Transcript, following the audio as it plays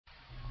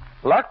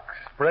Lux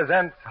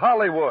presents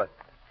Hollywood.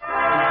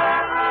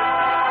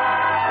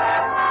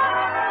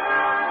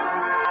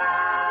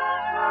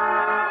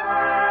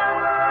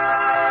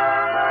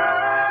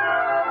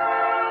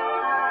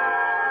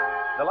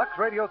 The Lux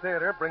Radio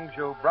Theater brings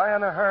you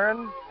Brian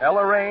Ahern,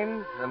 Ella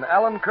Raines, and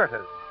Alan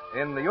Curtis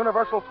in the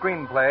Universal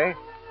screenplay,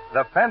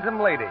 The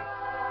Phantom Lady.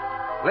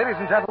 Ladies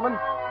and gentlemen,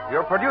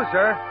 your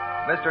producer,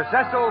 Mr.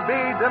 Cecil B.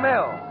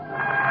 DeMille.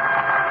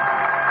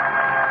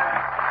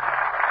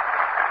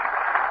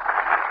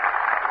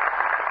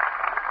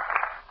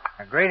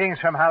 Greetings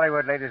from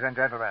Hollywood, ladies and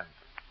gentlemen.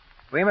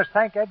 We must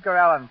thank Edgar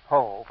Allan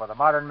Poe for the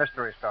modern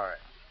mystery story.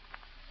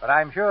 But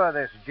I'm sure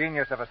this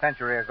genius of a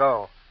century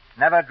ago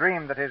never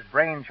dreamed that his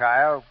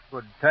brainchild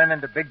would turn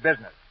into big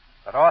business,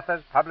 that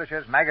authors,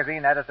 publishers,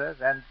 magazine editors,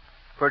 and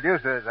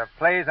producers of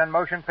plays and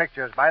motion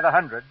pictures by the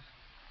hundreds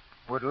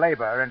would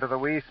labor into the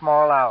wee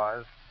small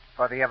hours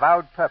for the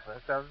avowed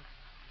purpose of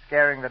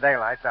scaring the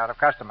daylights out of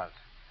customers.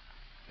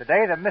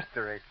 Today, the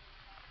mystery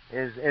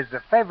is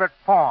the favorite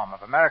form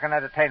of American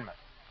entertainment.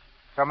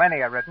 So many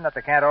are written that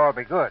they can't all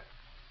be good.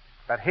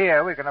 But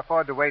here we can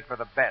afford to wait for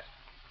the best.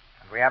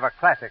 And we have a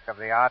classic of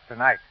the art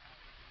tonight.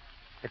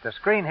 It's a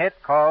screen hit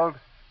called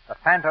The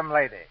Phantom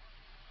Lady.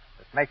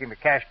 It's making the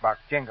cash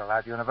box jingle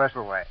out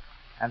Universal way.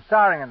 And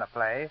starring in the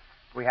play,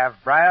 we have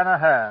Brian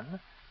Ahern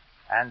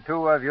and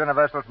two of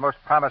Universal's most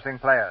promising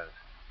players,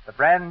 the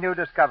brand new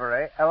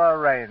discovery, Ella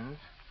Raines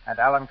and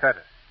Alan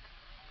Curtis.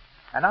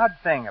 An odd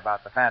thing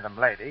about The Phantom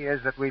Lady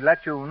is that we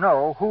let you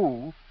know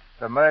who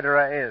the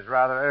murderer is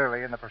rather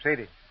early in the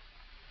proceedings.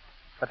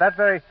 But that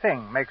very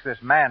thing makes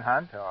this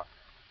manhunt, or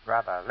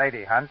rather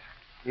lady hunt,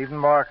 even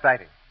more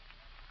exciting.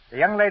 The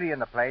young lady in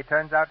the play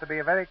turns out to be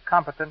a very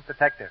competent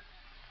detective,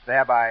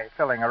 thereby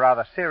filling a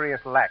rather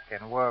serious lack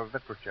in world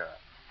literature.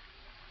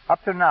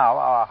 Up to now,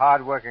 our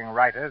hard-working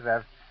writers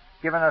have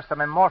given us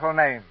some immortal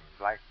names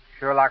like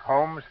Sherlock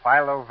Holmes,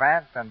 Philo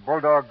Vance, and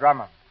Bulldog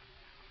Drummond,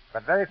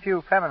 but very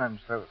few feminine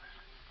sleuths.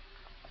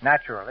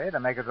 Naturally,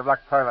 the makers of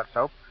Lux Toilet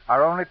Soap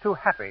are only too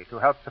happy to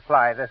help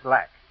supply this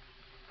lack,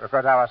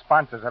 because our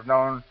sponsors have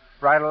known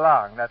right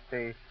along that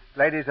the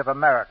ladies of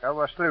America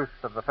were sleuths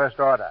of the first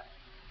order.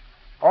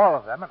 All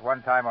of them, at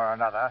one time or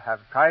another,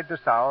 have tried to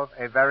solve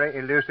a very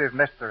elusive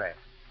mystery,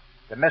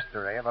 the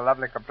mystery of a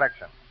lovely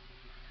complexion.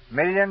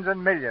 Millions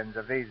and millions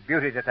of these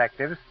beauty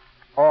detectives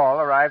all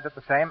arrived at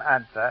the same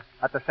answer,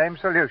 at the same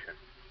solution.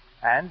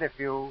 And if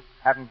you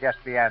haven't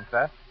guessed the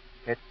answer,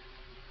 it's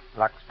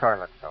Lux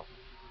Toilet Soap.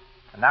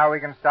 And now we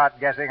can start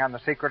guessing on the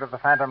secret of the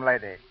Phantom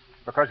Lady,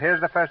 because here's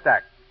the first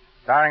act,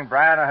 starring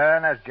Brian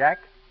Ahern as Jack,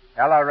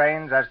 Ella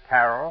Raines as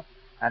Carol,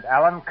 and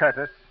Alan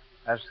Curtis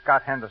as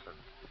Scott Henderson.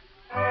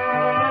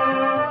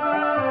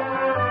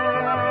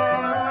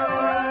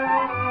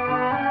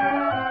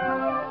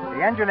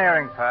 The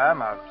engineering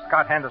firm of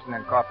Scott Henderson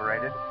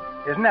Incorporated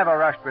is never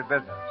rushed with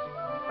business,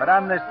 but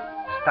on this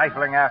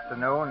stifling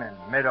afternoon in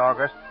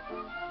mid-August,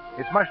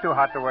 it's much too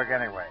hot to work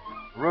anyway.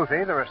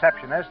 Ruthie, the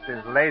receptionist,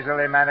 is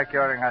lazily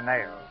manicuring her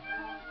nails.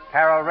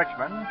 Carol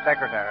Richmond,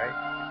 secretary,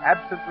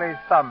 absently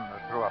thumbs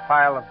through a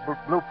file of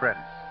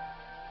blueprints.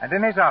 And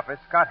in his office,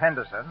 Scott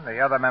Henderson, the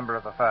other member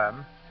of the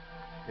firm,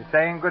 is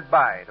saying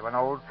goodbye to an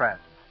old friend.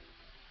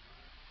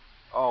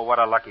 Oh, what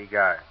a lucky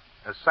guy.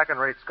 A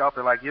second-rate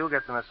sculptor like you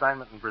gets an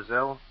assignment in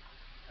Brazil,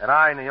 and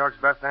I, New York's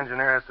best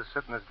engineer, has to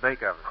sit in this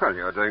bake oven. Well,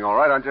 you're doing all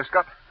right, aren't you,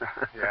 Scott?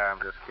 Yeah,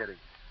 I'm just kidding.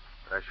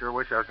 I sure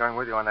wish I was going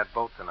with you on that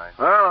boat tonight.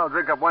 Well, I'll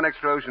drink up one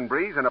extra ocean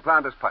breeze and a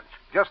planter's punch,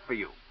 just for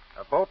you.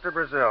 A boat to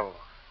Brazil.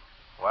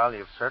 Well,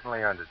 you've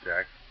certainly earned it,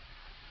 Jack.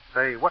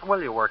 Say, what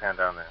will you work on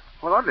down there?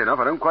 Well, oddly enough,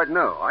 I don't quite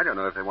know. I don't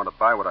know if they want to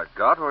buy what I've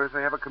got or if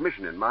they have a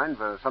commission in mind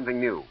for something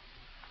new.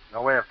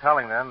 No way of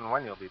telling, then,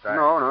 when you'll be back.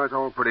 No, it's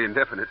all pretty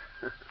indefinite.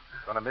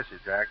 Gonna miss you,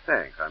 Jack.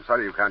 Thanks. I'm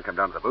sorry you can't come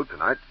down to the booth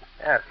tonight.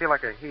 Yeah, I feel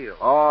like a heel.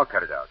 Oh,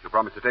 cut it out. You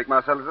promised to take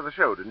Marcella to the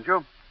show, didn't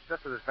you?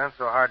 Just that it's been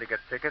so hard to get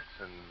tickets,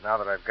 and now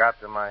that I've got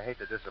them, I hate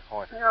to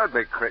disappoint you. Yeah, I'd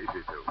be crazy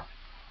to.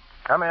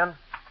 Come in.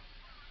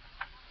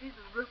 These are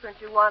the blueprints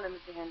you wanted,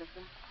 Mr.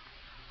 Henderson.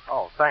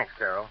 Oh, thanks,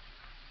 Carol.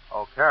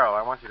 Oh, Carol,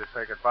 I want you to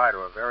say goodbye to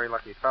a very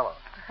lucky fellow.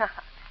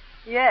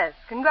 Yes.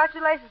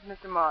 Congratulations,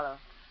 Mr. Marlowe.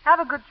 Have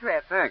a good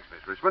trip. Thanks,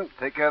 Miss Richmond.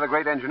 Take care of the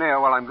great engineer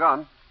while I'm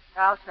gone.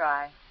 I'll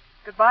try.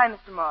 Goodbye,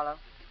 Mr. Marlowe.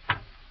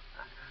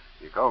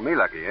 You call me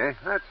lucky, eh?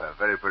 That's a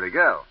very pretty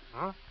girl.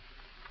 Hmm?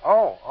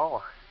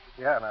 Oh.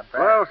 Yeah, not bad.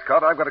 Well,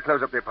 Scott, I've got to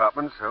close up the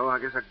apartment, so I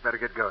guess I'd better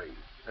get going.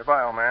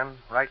 Goodbye, old man.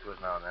 Write to us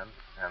now and then.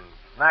 And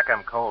knock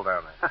 'em cold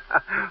down there.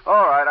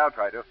 All right, I'll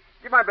try to.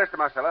 Give my best to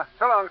Marcella.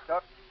 So long,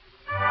 Scott.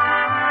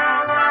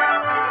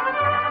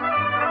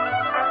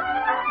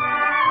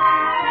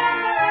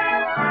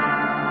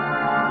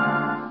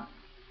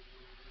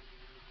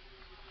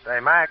 Say,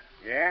 Mac.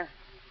 Yeah?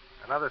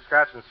 Another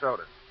scotch and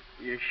soda.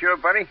 You sure,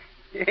 buddy?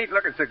 You ain't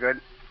looking so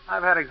good.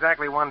 I've had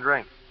exactly one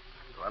drink.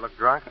 Do I look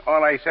drunk?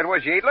 All I said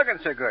was you ain't looking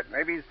so good.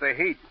 Maybe it's the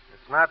heat.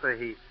 It's not the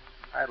heat.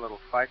 I had a little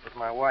fight with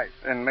my wife.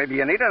 Then maybe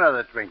you need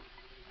another drink.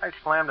 I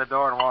slammed the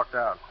door and walked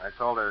out. I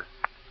told her,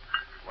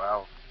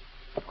 well,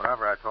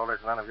 whatever I told her,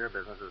 it's none of your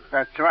business, is it?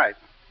 That's right.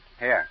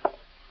 Here.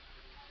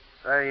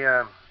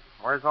 Say,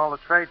 where's all the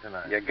trade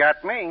tonight? You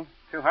got me.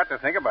 Too hot to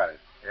think about it.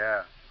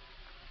 Yeah.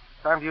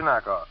 What time do you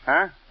knock off?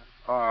 Huh?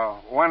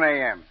 1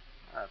 a.m.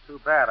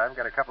 Too bad. I've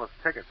got a couple of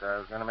tickets. I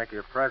was going to make you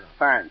a present.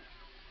 Fine.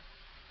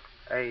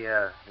 Hey,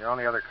 your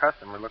only other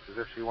customer looks as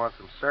if she wants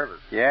some service.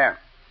 Yeah.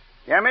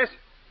 Yeah, miss?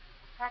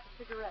 Pack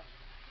of cigarettes.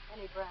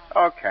 Any brand.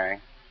 Okay.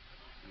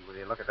 Will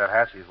you look at that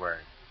hat she's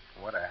wearing?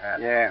 What a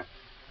hat. Yeah.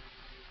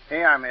 Here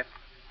you are, miss.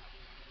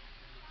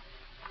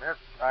 Miss,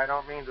 I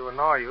don't mean to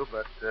annoy you,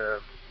 but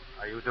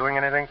are you doing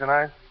anything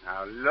tonight?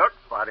 Now, look,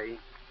 buddy.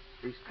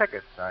 These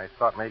tickets, I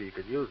thought maybe you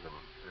could use them.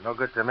 They're no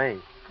good to me.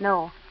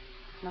 No.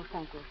 No,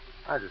 thank you.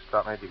 I just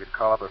thought maybe you could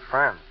call up a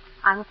friend.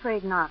 I'm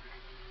afraid not.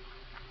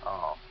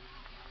 Oh.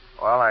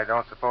 Well, I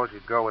don't suppose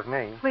you'd go with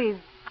me. Please.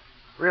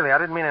 Really, I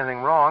didn't mean anything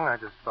wrong. I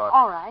just thought...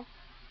 All right.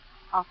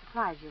 I'll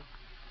surprise you.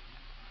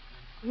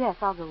 Yes,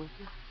 I'll go with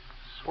you.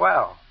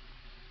 Swell.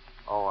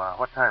 Oh,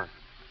 what time is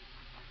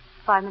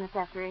it? 5 minutes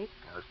after 8. Yeah,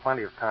 there's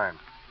plenty of time.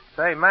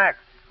 Say, Max,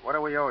 what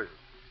do we owe you?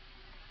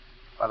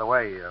 By the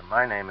way,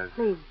 my name is...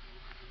 Please.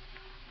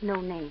 No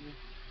name.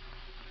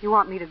 You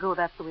want me to go,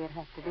 that's the way it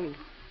has to be.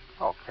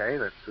 Okay,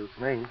 that suits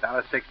me.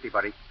 $1.60,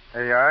 buddy.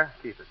 There you are.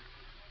 Keep it.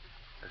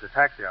 There's a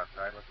taxi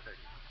outside. Let's take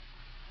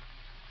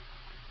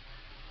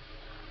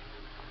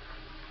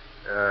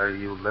it.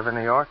 You live in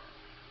New York?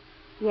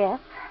 Yes.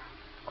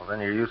 Well, then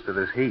you're used to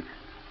this heat.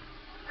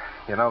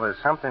 You know, there's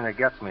something that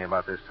gets me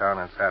about this town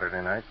on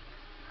Saturday night.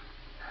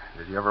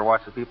 Did you ever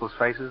watch the people's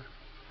faces?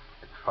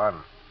 It's fun.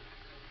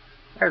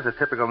 There's a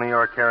typical New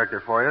York character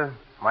for you,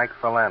 Mike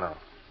Filano,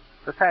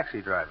 the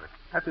taxi driver.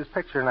 That's his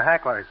picture in the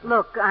hack license.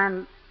 Look,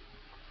 I'm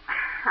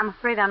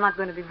afraid I'm not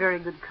going to be very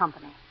good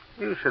company.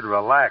 You should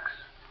relax.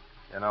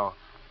 You know,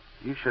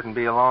 you shouldn't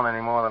be alone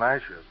any more than I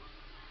should.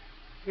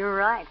 You're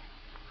right.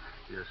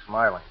 You're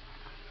smiling.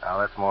 Now,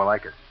 that's more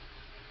like it.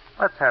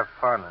 Let's have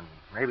fun, and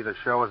maybe the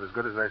show is as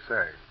good as they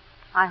say.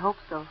 I hope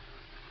so.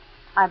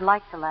 I'd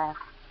like to laugh.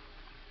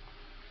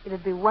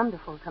 It'd be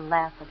wonderful to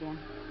laugh again.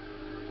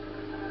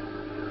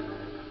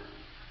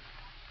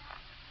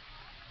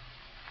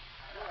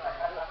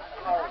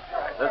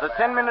 There's a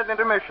 10-minute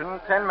intermission.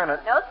 10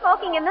 minutes. No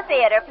smoking in the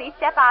theater. Please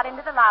step out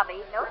into the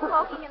lobby. No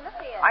smoking in the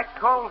theater. Ice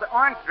cold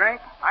orange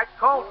drink. Ice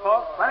cold,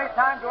 folks. Plenty of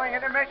time during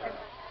intermission.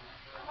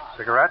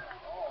 Cigarette?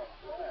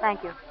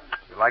 Thank you.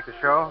 You like the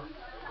show?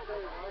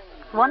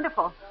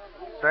 Wonderful.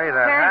 Say,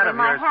 that hat of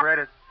yours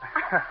rated...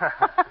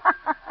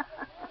 hat.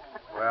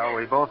 Well,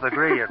 we both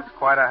agree it's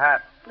quite a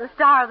hat. The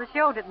star of the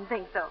show didn't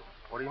think so.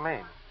 What do you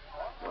mean?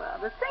 Well,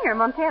 the singer,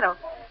 Montero.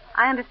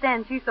 I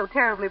understand she's so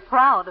terribly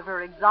proud of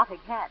her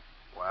exotic hat.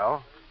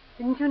 Well?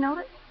 Didn't you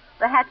notice?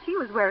 The hat she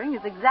was wearing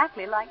is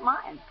exactly like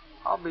mine.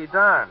 I'll be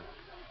darned.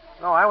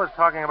 No, I was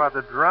talking about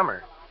the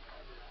drummer.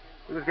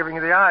 He was giving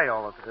you the eye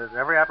at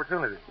every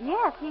opportunity.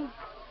 Yes, he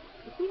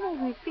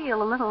made me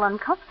feel a little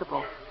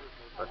uncomfortable.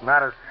 But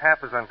not as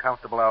half as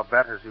uncomfortable, I'll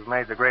bet, as you've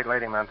made the great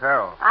Lady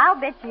Montero. I'll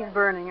bet she's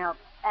burning up,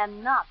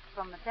 and not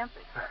from the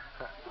temperature.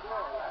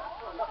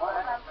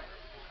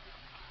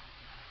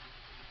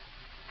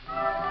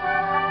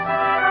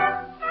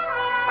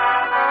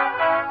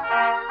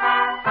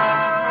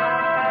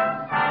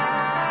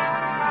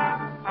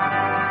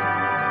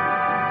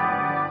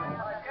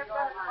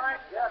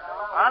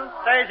 On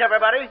stage,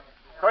 everybody.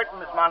 Curtain,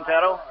 Miss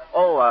Montero.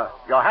 Oh,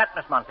 your hat,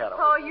 Miss Montero.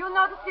 Oh, you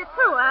noticed it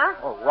too, huh?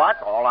 Oh,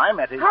 what? All I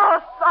meant is... Oh,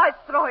 I'd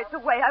throw it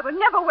away. I will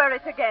never wear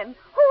it again.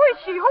 Who is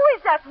she? Who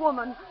is that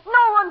woman?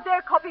 No one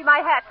dare copy my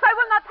hats. I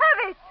will not have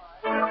it.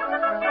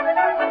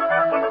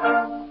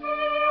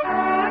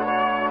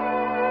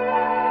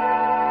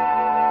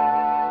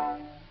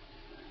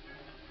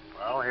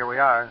 Well, here we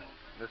are.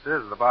 This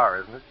is the bar,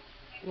 isn't it?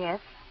 Yes.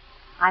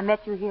 I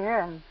met you here,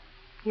 and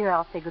here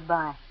I'll say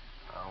goodbye.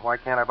 Why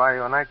can't I buy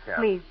you a nightcap?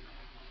 Please.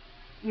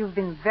 You've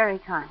been very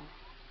kind.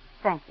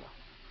 Thank you.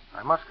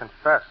 I must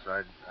confess,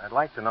 I'd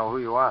like to know who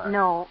you are.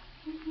 No.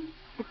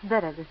 It's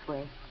better this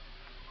way.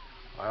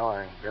 Well,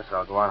 I guess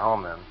I'll go on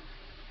home then.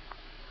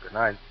 Good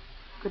night.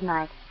 Good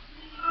night.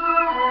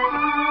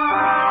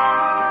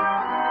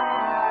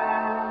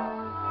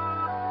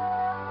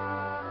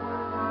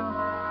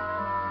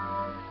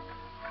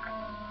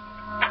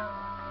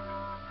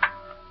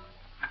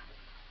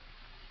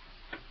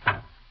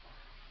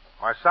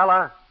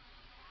 Marcella?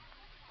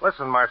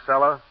 Listen,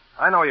 Marcella.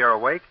 I know you're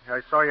awake.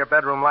 I saw your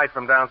bedroom light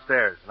from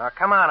downstairs. Now,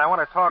 come on. I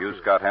want to talk to you.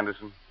 You, Scott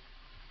Henderson?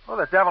 Who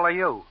the devil are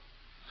you?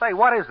 Say,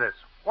 what is this?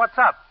 What's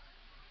up?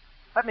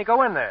 Let me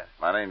go in there.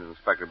 My name is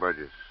Inspector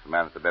Burgess. The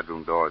man at the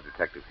bedroom door is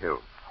Detective Hill.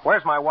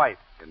 Where's my wife?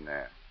 In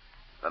there.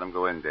 Let him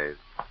go in, Dave.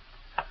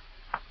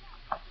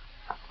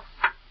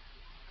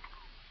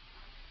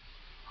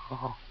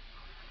 Oh,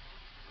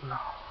 no.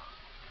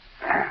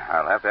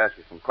 I'll have to ask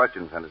you some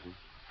questions, Henderson.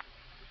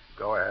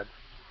 Go ahead.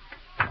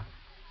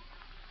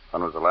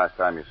 When was the last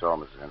time you saw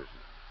Mrs. Henderson?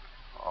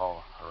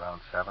 Oh,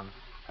 around 7.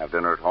 Have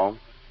dinner at home?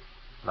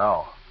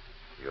 No.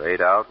 You ate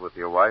out with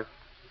your wife?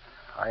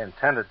 I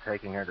intended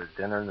taking her to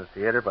dinner in the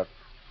theater, but...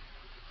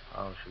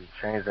 Oh, she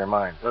changed her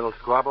mind. Little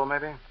squabble,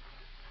 maybe?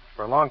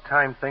 For a long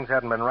time, things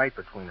hadn't been right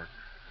between us.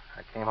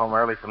 I came home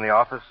early from the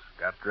office,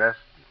 got dressed.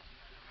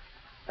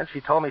 Then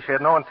she told me she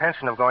had no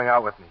intention of going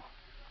out with me.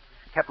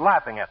 She kept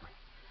laughing at me.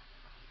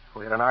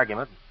 We had an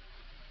argument.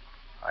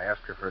 I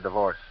asked her for a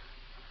divorce.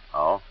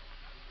 Oh?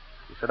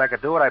 She said I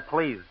could do what I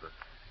pleased, but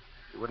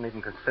she wouldn't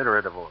even consider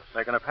a divorce.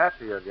 Making a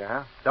patsy of you,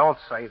 huh? Don't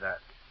say that.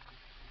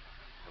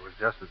 It was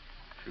just that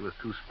she was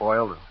too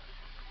spoiled and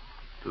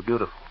too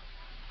beautiful.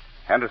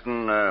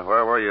 Henderson,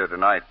 where were you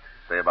tonight?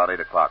 Say about 8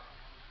 o'clock.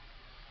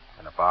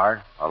 In a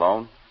bar?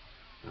 Alone?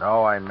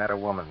 No, I met a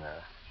woman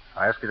there.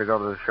 I asked her to go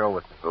to the show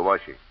with me. Who was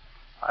she?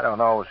 I don't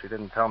know. She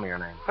didn't tell me her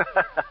name.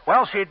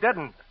 Well, she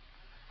didn't.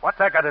 What's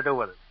that got to do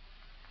with it?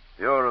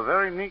 You're a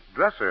very neat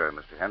dresser,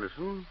 Mr.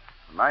 Henderson.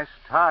 A nice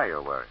tie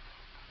you're wearing.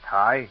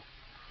 Tie?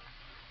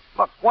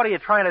 Look, what are you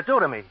trying to do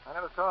to me? I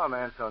never saw a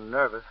man so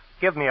nervous.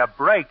 Give me a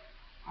break.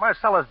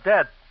 Marcella's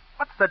dead.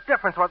 What's the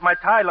difference what my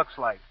tie looks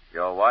like?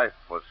 Your wife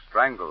was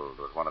strangled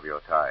with one of your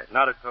ties.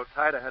 Knotted so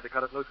tight I had to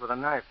cut it loose with a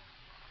knife.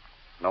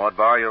 Know what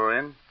bar you were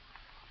in?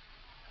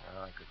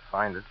 Well, I could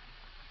find it.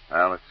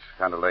 Well, it's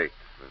kind of late.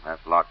 We'll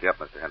have to lock you up,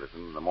 Mr.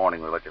 Henderson. In the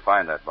morning, we'll let you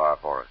find that bar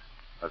for us.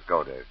 Let's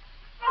go, Dave.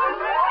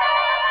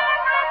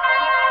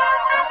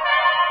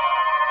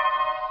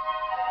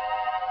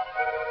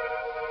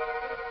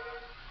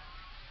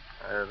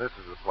 This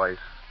is the place.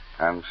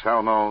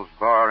 Anselmo's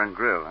Bar and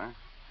Grill, huh?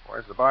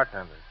 Where's the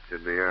bartender?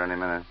 Should be here any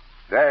minute.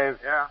 Dave.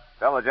 Yeah?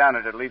 Tell the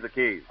janitor to leave the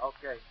keys.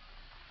 Okay.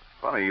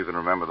 Funny you can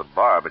remember the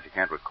bar, but you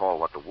can't recall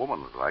what the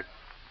woman was like.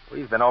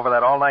 We've been over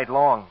that all night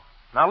long.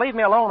 Now leave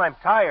me alone. I'm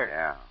tired.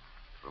 Yeah.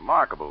 It's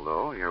remarkable,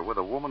 though. You're with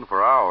a woman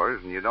for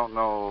hours, and you don't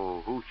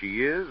know who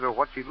she is or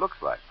what she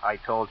looks like. I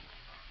told you.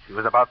 She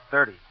was about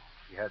 30.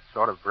 She had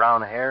sort of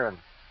brown hair, and,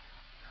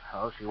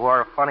 she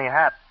wore a funny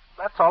hat.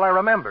 That's all I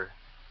remember.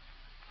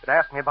 If you'd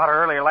asked me about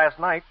her earlier last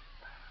night,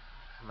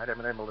 I might have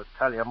been able to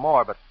tell you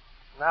more, but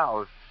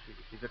now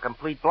she's a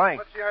complete blank.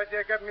 What's the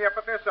idea of getting me up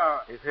at this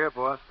hour? He's here,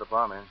 boss, the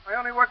barman. I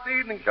only work the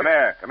evening shift.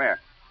 Come here.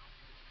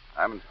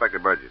 I'm Inspector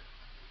Burgess.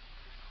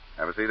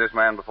 Ever see this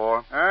man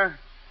before? Huh?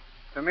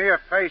 To me, a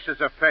face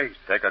is a face.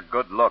 Take a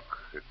good look.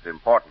 It's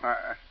important.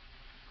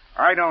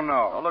 I don't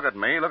know. Don't look at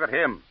me. Look at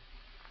him.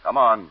 Come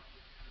on.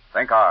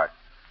 Think hard.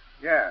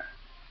 Yeah.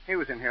 He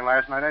was in here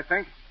last night, I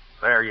think.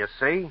 There, you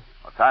see?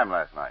 What time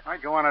last night?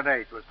 I'd go on at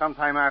 8. It was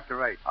sometime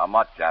after 8. How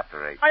much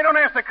after 8? I don't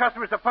ask the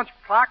customers to punch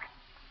the clock.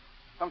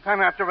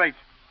 Sometime after 8.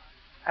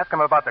 Ask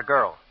him about the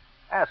girl.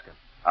 Ask him.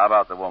 How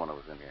about the woman who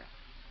was in here?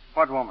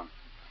 What woman?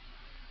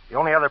 The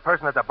only other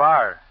person at the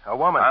bar. A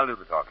woman. I'll do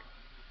the talking.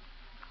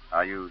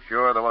 Are you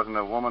sure there wasn't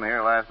a woman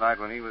here last night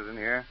when he was in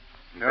here?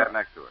 You Sure. sat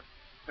next to her.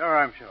 Sure,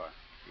 I'm sure.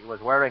 She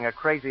was wearing a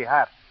crazy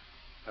hat.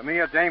 To me,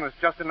 a dame is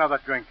just another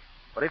drink.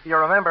 But if you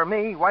remember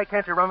me, why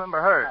can't you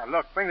remember her? Now,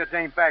 look, bring the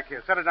dame back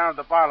here. Set her down at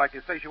the bar like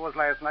you say she was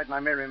last night, and I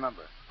may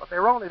remember. But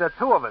there were only the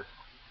two of us.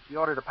 She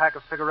ordered a pack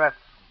of cigarettes.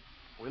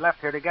 We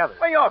left here together.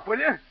 Lay off, will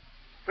you?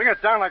 Bring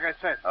it down like I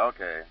said.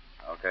 Okay,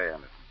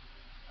 Anderson.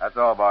 That's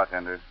all,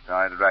 bartender.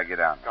 Sorry to drag you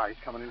down. Guy's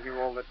coming in here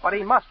all the time. But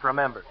he must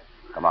remember.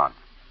 Come on.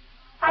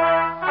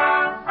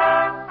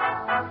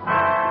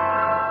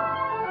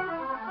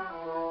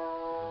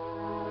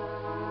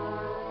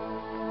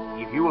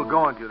 If you will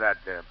go into that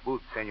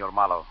booth, Senor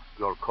Malo,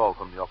 your call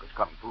from New York is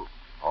coming through.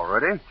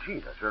 Already? Gee,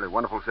 that's really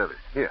wonderful service.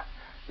 Here.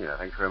 Yeah,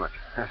 thanks very much.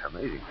 That's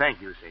amazing.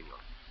 Thank you,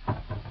 Senor.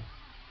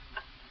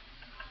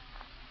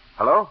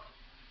 Hello?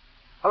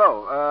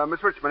 Hello,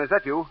 Miss Richmond, is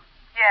that you?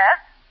 Yes?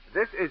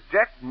 This is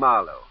Jack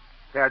Marlowe.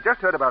 Say, I just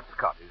heard about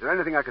Scott. Is there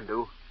anything I can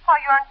do? Oh,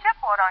 you're on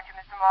shipboard, aren't you,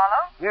 Mr.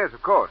 Marlowe? Yes,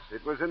 of course.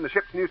 It was in the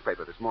ship's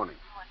newspaper this morning.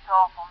 Oh, it's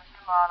awful,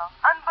 Mr. Marlowe.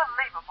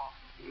 Unbelievable.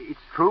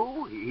 It's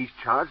true? He's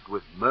charged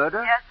with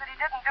murder? Yes, but he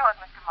didn't do it,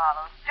 Mr.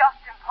 Marlowe. It's just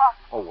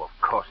impossible. Oh, of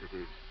course it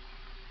is.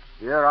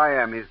 Here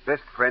I am, his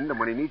best friend, and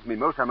when he needs me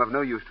most, I'm of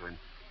no use to him.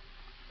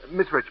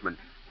 Miss Richmond,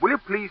 will you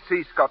please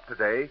see Scott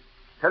today?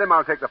 Tell him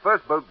I'll take the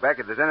first boat back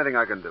if there's anything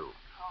I can do.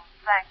 Oh,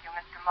 thank you,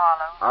 Mr.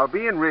 Marlowe. I'll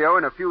be in Rio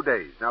in a few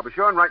days. Now, be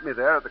sure and write me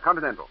there at the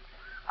Continental.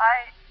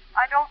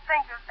 I don't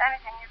think there's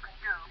anything you can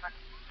do, but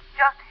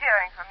just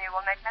hearing from you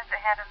will make Mr.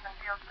 Henderson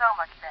feel so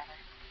much better.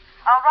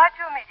 I'll write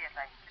you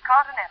immediately. The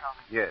Continental.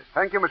 Yes.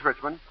 Thank you, Miss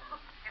Richmond.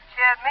 You've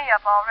cheered me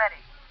up already.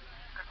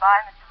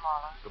 Goodbye, Mr.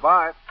 Marlowe.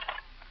 Goodbye.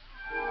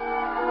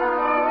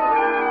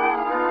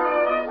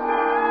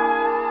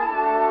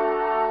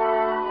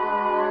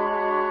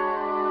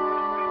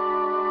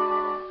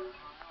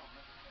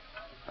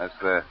 That's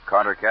the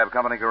Carter Cab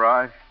Company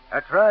garage?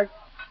 That's right.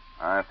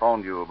 I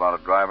phoned you about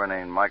a driver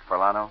named Mike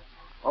Ferlano.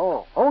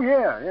 Oh,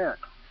 yeah.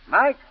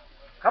 Mike,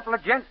 couple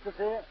of gents to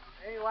see you.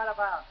 Hey, what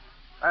about?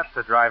 That's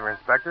the driver,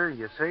 Inspector.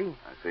 You see?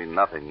 I see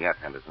nothing yet,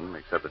 Henderson,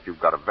 except that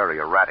you've got a very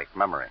erratic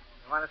memory.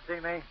 You want to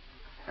see me?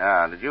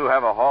 Yeah, did you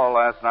have a haul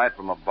last night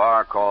from a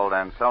bar called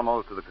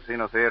Anselmo's to the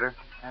Casino Theater?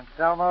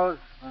 Anselmo's?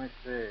 Let me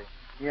see.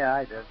 Yeah,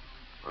 I did.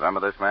 Remember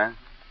this man?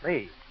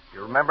 Me.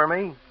 You remember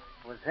me?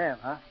 It was him,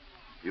 huh?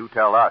 You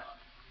tell us.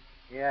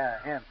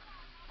 Yeah, him.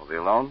 Was he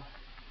alone?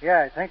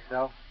 Yeah, I think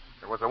so.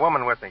 There was a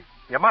woman with me.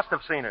 You must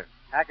have seen her.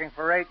 Hacking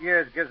for 8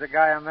 years gives a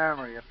guy a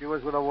memory. If he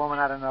was with a woman,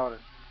 I'd have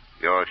noticed.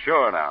 You're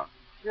sure now?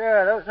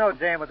 Sure, there was no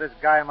dame with this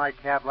guy in my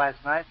cab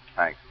last night.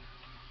 Thanks.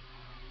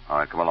 All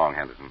right, come along,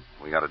 Henderson.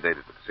 We got a date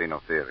at the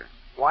Casino Theater.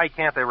 Why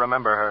can't they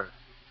remember her?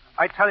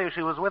 I tell you,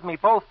 she was with me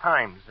both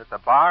times, at the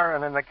bar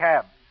and in the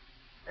cab.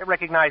 They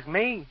recognized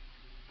me.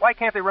 Why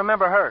can't they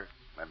remember her?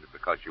 Maybe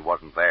because she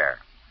wasn't there.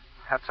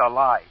 That's a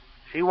lie.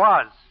 She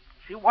was.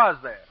 She was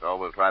there. So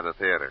we'll try the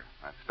theater.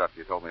 That stuff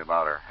you told me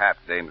about her hat.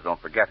 Dames don't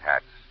forget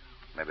hats.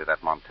 Maybe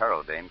that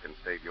Montero dame can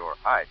save your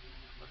hide.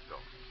 Let's go.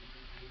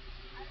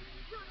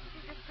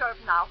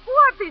 Disturbed now. Who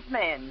are these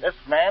men? This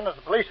man is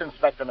the police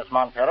inspector, Miss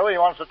Montero. He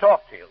wants to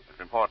talk to you.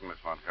 It's important,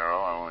 Miss Montero.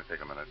 I'll only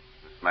take a minute.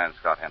 This man,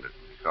 Scott Henderson.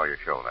 He saw your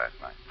show last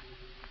night.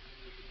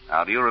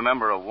 Now, do you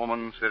remember a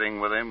woman sitting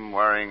with him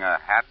wearing a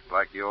hat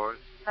like yours?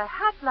 A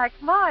hat like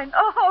mine?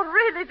 Oh,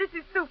 really? This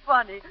is too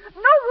funny.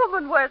 No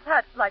woman wears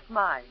hats like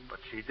mine. But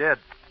she did.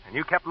 And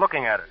you kept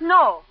looking at her.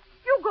 No.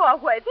 You go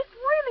away. This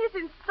really is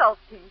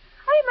insulting.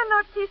 I am an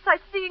artiste. I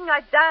sing,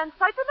 I dance.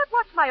 I do not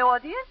watch my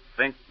audience.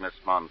 Think, Miss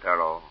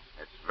Montero.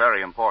 It's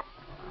very important.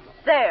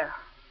 There.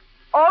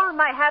 All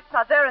my hats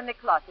are there in the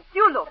closet.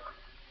 You look.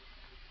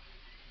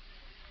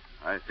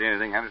 I see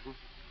anything, Henderson?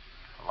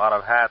 A lot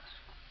of hats.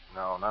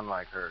 No, none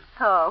like hers.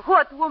 Oh,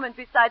 what woman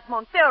besides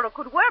Montero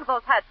could wear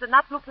those hats and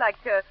not look like,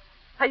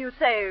 how you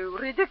say,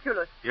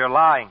 ridiculous? You're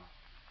lying.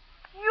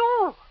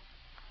 You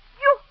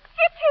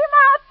get him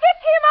out! Get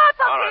him out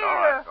of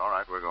here! All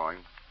right, we're going.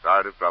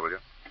 Sorry to trouble you.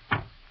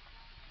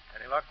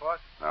 Any luck, boss?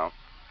 No.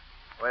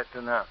 Where's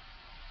to now?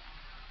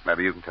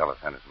 Maybe you can tell us,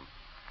 Henderson.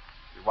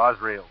 She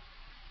was real.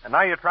 And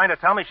now you're trying to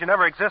tell me she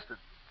never existed.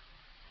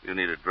 You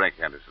need a drink,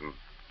 Henderson.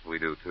 We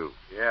do, too.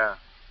 Yeah.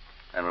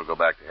 Then we'll go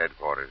back to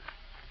headquarters.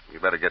 You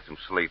better get some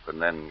sleep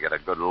and then get a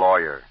good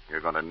lawyer. You're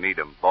going to need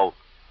them both.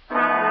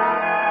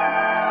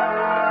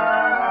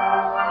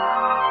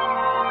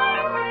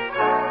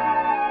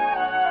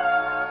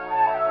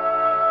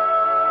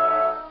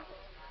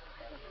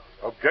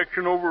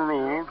 Objection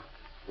overruled.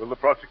 Will the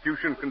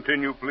prosecution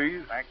continue,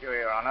 please? Thank you,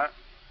 Your Honor.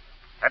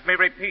 Let me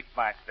repeat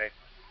my statement.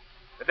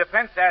 The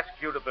defense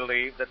asks you to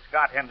believe that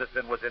Scott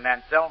Henderson was in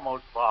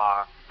Anselmo's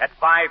bar at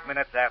 5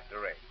 minutes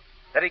after 8.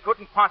 That he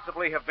couldn't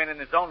possibly have been in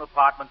his own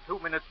apartment 2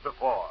 minutes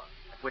before,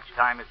 at which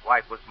time his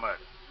wife was murdered.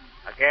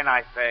 Again,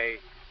 I say,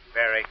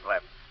 very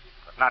clever,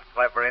 but not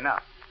clever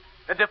enough.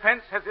 The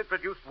defense has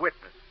introduced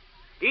witnesses.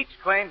 Each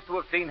claims to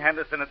have seen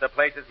Henderson at the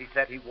places he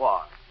said he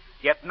was.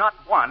 Yet not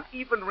one,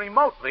 even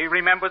remotely,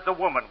 remembers a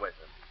woman with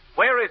him.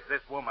 Where is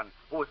this woman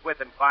who was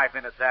with him 5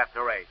 minutes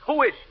after 8?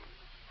 Who is she?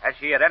 Has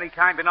she at any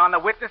time been on the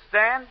witness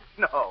stand?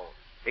 No,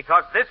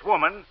 because this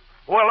woman,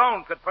 who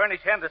alone could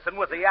furnish Henderson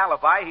with the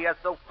alibi he has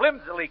so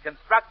flimsily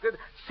constructed,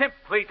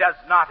 simply does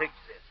not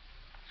exist.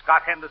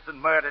 Scott Henderson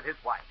murdered his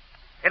wife.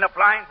 In a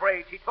blind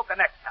rage, he took a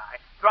necktie,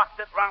 dropped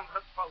it round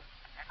her throat,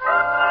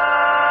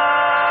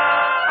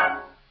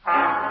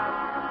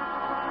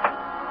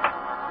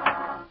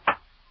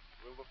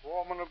 Will the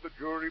foreman of the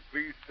jury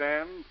please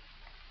stand?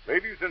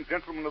 Ladies and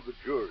gentlemen of the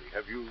jury,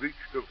 have you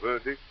reached a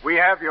verdict? We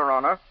have, Your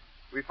Honor.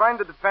 We find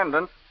the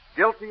defendant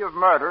guilty of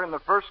murder in the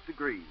first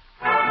degree.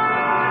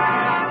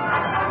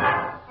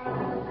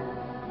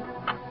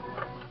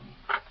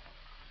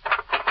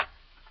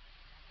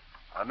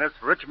 Miss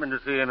Richmond to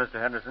see you,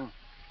 Mr. Henderson.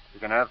 You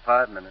can have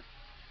 5 minutes.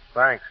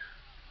 Thanks.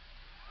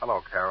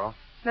 Hello, Carol.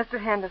 Mr.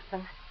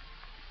 Henderson.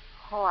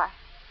 Oh,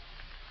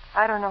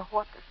 I don't know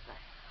what to say.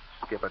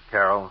 Skip it,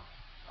 Carol.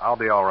 I'll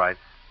be all right,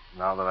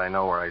 now that I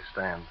know where I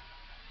stand.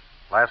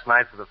 Last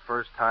night, for the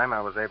first time,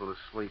 I was able to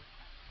sleep.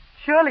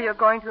 Surely you're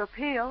going to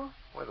appeal.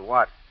 With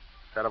what?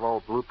 A set of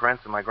old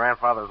blueprints and my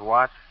grandfather's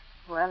watch?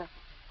 Well, it's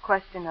a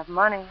question of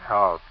money.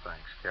 Oh,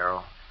 thanks,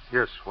 Carol.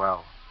 You're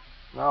swell.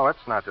 No,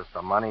 it's not just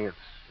the money. It's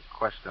a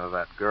question of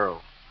that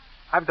girl.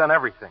 I've done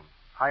everything.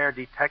 Hired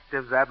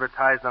detectives,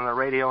 advertised on the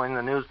radio, in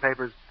the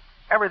newspapers.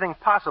 Everything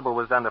possible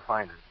was done to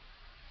find her.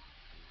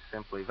 She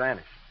simply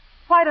vanished.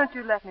 Why don't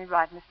you let me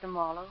write Mr.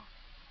 Marlowe?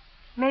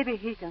 Maybe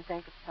he can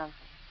think of something.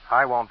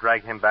 I won't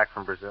drag him back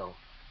from Brazil.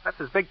 That's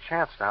his big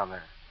chance down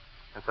there.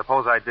 And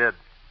suppose I did.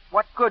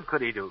 What good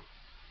could he do?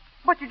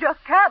 But you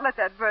just can't let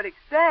that verdict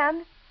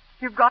stand.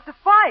 You've got to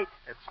fight.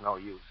 It's no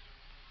use.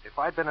 If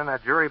I'd been in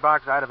that jury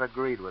box, I'd have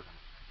agreed with him.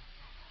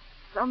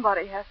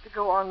 Somebody has to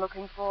go on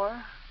looking for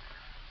her.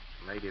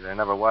 Maybe there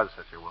never was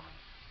such a woman.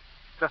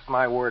 Just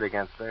my word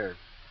against theirs.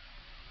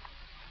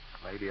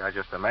 Maybe I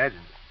just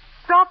imagined it.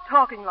 Stop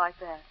talking like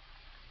that.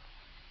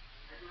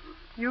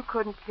 You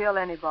couldn't kill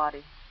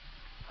anybody.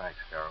 Thanks,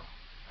 Carol.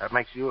 That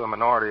makes you a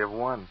minority of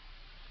one.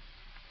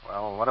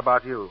 Well, what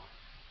about you?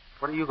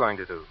 What are you going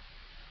to do?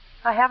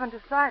 I haven't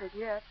decided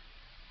yet.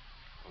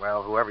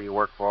 Well, whoever you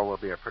work for will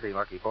be a pretty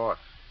lucky boss.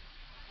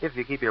 If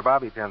you keep your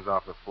bobby pins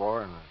off the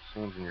floor and the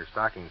seams in your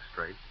stockings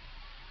straight.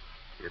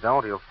 If you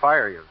don't, he'll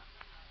fire you.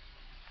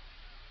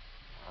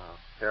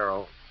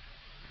 Carol,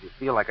 if you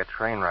feel like a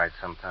train ride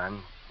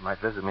sometime, you might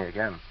visit me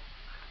again.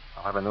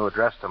 I'll have a new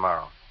address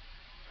tomorrow.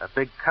 A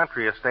big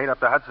country estate up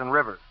the Hudson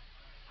River.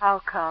 I'll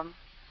come.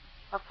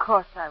 Of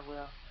course I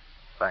will.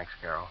 Thanks,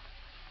 Carol.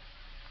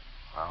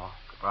 Well,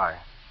 goodbye.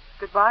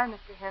 Goodbye,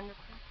 Mr. Henderson.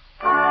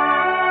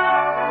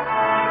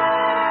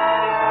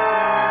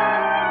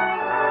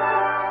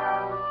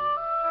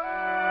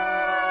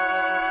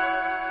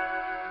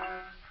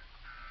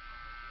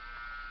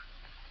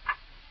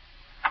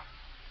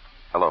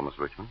 Hello, Miss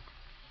Richmond.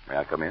 May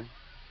I come in?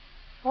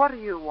 What do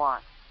you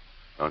want?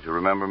 Don't you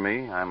remember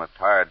me? I'm a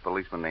tired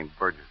policeman named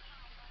Burgess.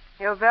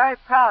 You're very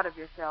proud of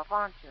yourself,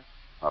 aren't you?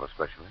 Not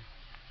especially.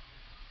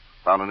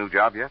 Found a new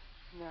job yet?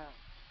 No.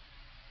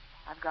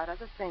 I've got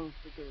other things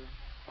to do.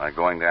 Like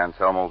going to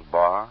Anselmo's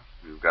bar?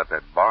 You've got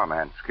that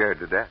barman scared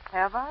to death.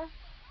 Have I?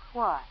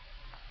 Why?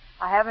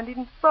 I haven't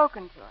even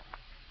spoken to him.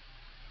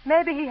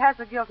 Maybe he has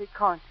a guilty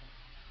conscience.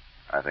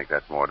 I think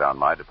that's more down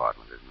my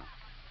department, isn't it?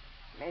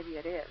 Maybe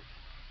it is.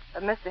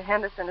 But Mr.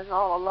 Henderson is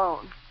all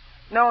alone.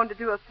 No one to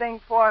do a thing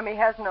for him. He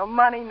has no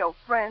money, no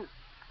friends.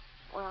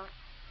 Well,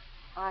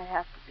 I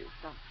have to do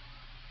something.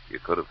 You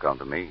could have come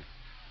to me.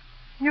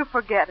 You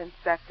forget,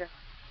 Inspector.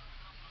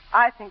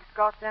 I think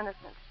Scott's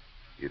innocent.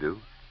 You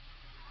do?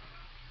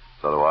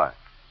 So do I.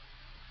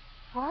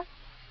 What?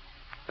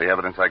 The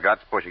evidence I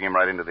got's pushing him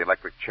right into the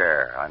electric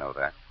chair. I know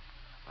that.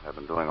 But I've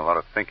been doing a lot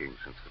of thinking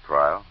since the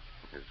trial.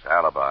 His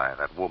alibi,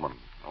 that woman.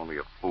 Only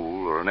a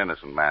fool or an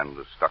innocent man would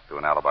have stuck to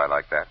an alibi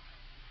like that.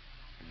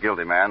 A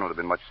guilty man would have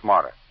been much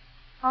smarter.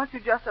 Aren't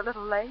you just a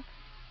little late?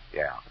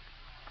 Yeah.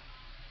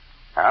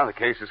 Now, the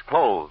case is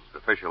closed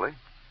officially.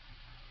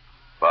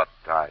 But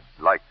I'd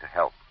like to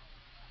help.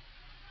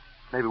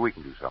 Maybe we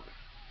can do something.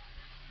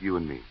 You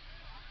and me.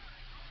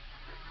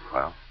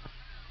 Well,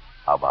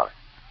 how about it?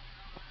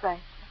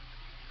 Thanks.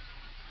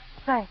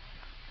 Thanks.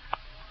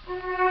 In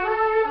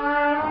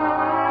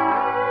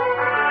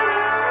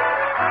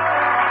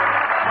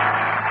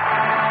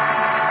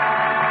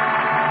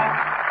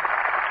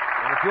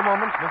a few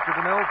moments, Mr.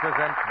 DeMille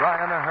presents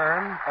Brian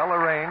Ahern, Ella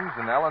Raines,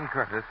 and Ellen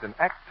Curtis in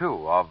Act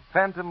Two of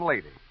Phantom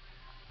Lady.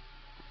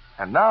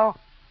 And now,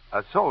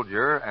 a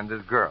soldier and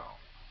his girl.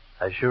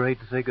 I sure hate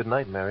to say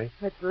goodnight, Mary.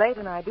 It's late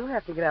and I do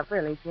have to get up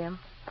early, Jim.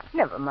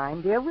 Never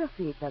mind, dear. We'll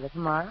see each other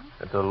tomorrow.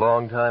 It's a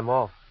long time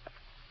off.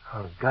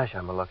 Oh, gosh,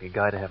 I'm a lucky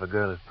guy to have a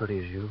girl as pretty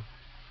as you,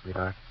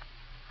 sweetheart.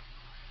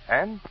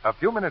 And a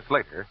few minutes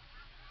later...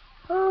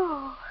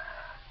 Oh,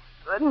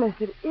 goodness,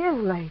 it is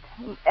late.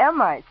 And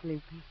am I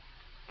sleepy?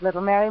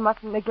 Little Mary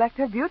mustn't neglect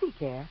her beauty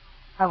care.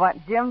 I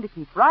want Jim to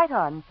keep right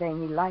on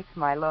saying he likes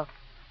my look.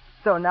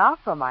 So now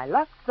for my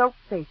Lux Soap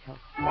Facial.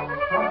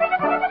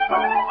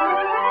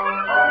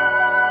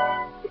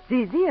 It's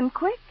easy and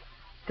quick.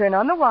 Turn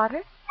on the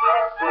water.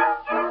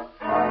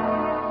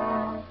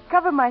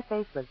 Cover my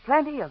face with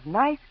plenty of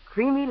nice,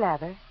 creamy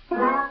lather.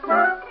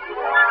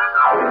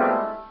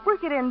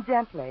 Work it in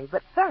gently,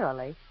 but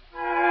thoroughly.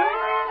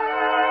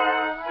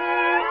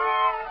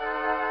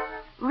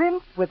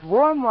 Rinse with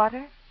warm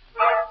water.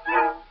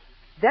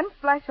 Then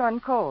splash on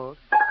cold.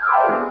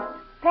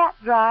 Pat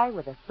dry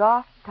with a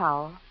soft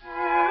towel.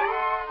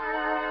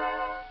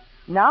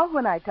 Now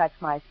when I touch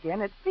my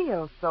skin, it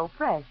feels so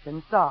fresh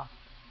and soft.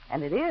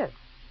 And it is.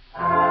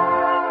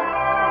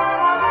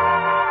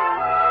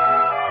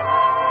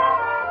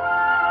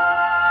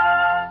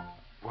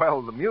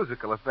 Well, the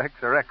musical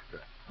effects are extra.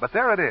 But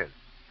there it is.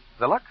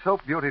 The Lux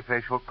Soap Beauty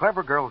Facial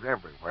clever girls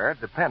everywhere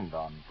depend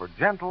on for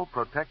gentle,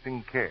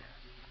 protecting care.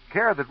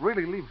 Care that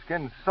really leaves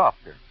skin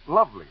softer,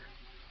 lovelier.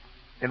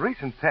 In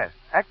recent tests,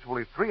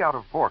 actually 3 out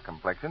of 4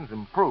 complexions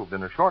improved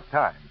in a short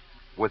time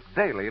with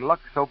daily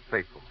Lux Soap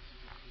facials.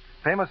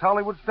 Famous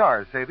Hollywood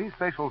stars say these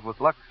facials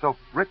with Lux Soap's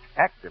rich,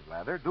 active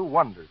lather do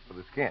wonders for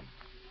the skin.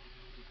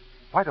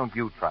 Why don't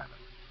you try them?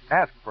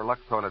 Ask for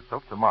Lux Toilet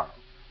Soap tomorrow.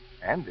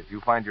 And if you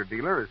find your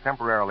dealer is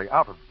temporarily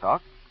out of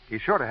stock,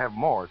 he's sure to have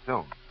more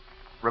soon.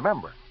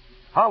 Remember,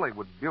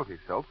 Hollywood beauty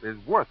soap is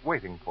worth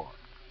waiting for.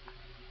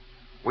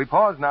 We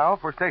pause now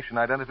for station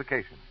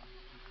identification.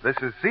 This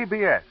is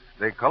CBS,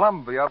 the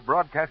Columbia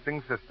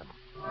Broadcasting System.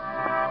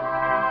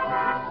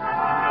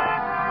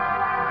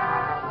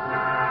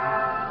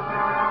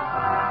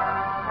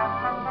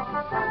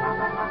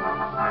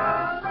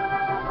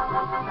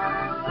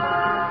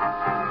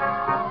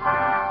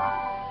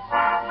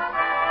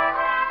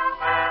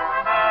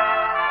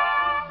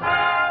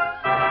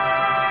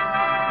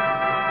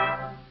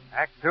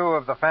 Act Two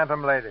of The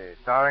Phantom Lady,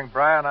 starring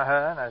Brian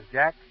Ahern as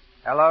Jack,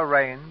 Ella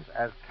Raines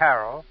as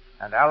Carol,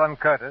 and Alan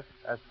Curtis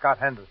as Scott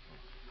Henderson.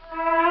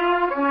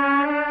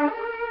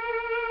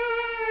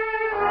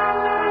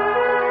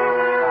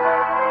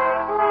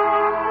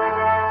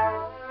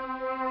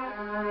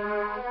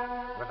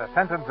 With a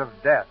sentence of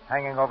death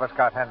hanging over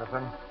Scott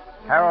Henderson,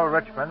 Carol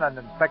Richmond and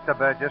Inspector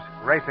Burgess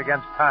race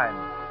against time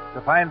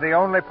to find the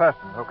only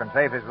person who can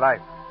save his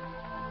life,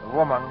 the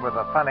woman with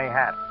the funny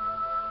hat.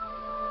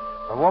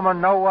 The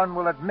woman no one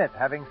will admit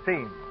having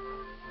seen,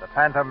 the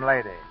Phantom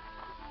Lady.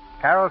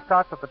 Carol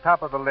starts at the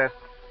top of the list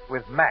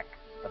with Mac,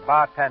 the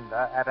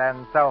bartender at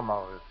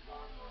Anselmo's.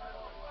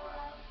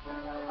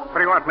 What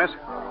do you want, miss?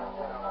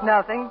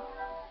 Nothing.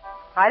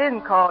 I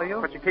didn't call you.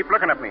 But you keep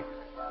looking at me.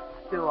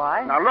 Do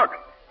I? Now, look.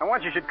 I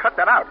want you should cut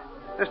that out.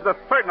 This is the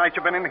third night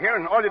you've been in here,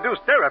 and all you do is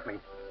stare at me.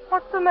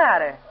 What's the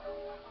matter?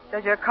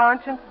 Does your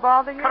conscience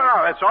bother you? Cut it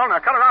out, that's all. Now,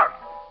 cut it out.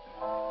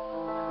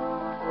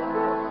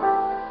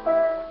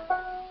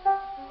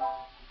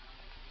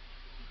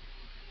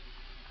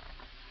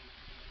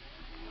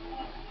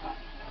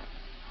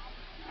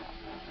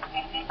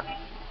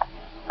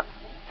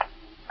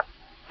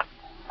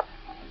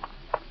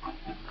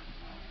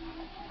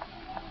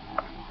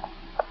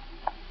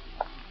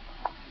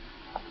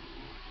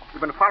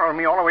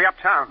 following me all the way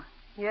uptown.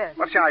 Yes.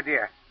 What's the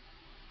idea?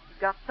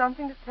 You've got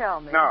something to tell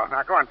me. No,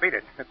 now go on, beat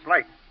it. It's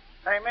late.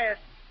 Hey, miss,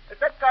 is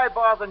that guy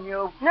bothering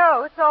you?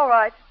 No, it's all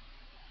right.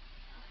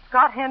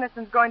 Scott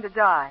Henderson's going to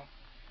die.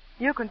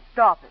 You can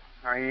stop it.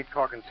 Oh, he ain't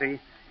talking, see?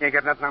 He ain't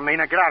got nothing on me.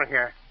 Now get out of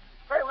here.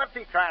 Hey, what's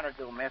he trying to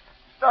do, miss?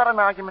 Start an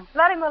argument?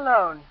 Let him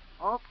alone.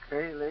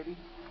 Okay, lady.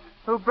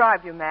 Who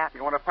bribed you, Matt?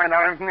 You want to find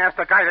out anything? Ask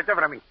the guy that did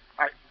it to me.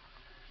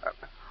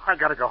 I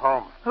gotta go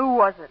home. Who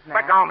was it, Matt?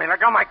 Let go of me. Let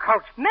go of my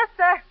coat.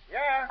 Mister!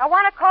 Yeah? I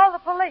want to call the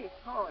police.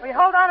 Will you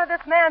hold on to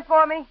this man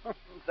for me?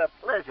 It's a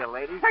pleasure,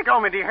 lady. Let go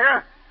of me, do you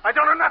hear? I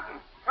don't know nothing.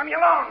 Let me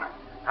alone.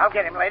 I'll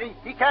get him, lady.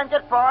 He can't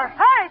get far.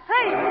 Hey,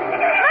 please!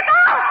 Let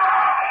go!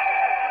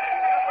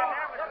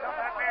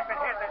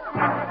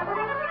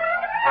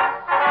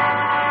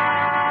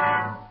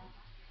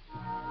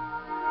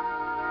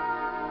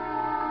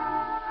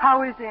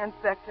 How is he,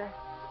 Inspector?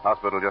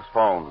 Hospital just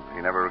phoned.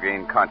 He never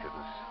regained consciousness.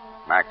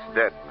 Mac's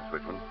dead, Miss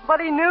Richmond.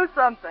 But he knew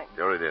something.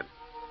 Sure he did.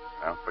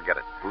 Well, forget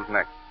it. Who's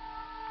next?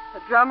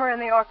 The drummer in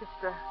the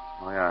orchestra.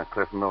 Oh, yeah,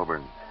 Cliff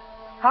Milburn.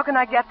 How can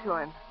I get to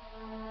him?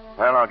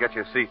 Well, I'll get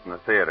you a seat in the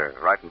theater,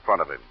 right in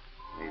front of him.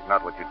 He's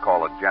not what you'd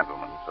call a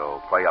gentleman,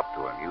 so play up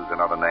to him. Use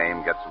another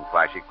name, get some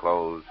flashy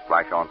clothes,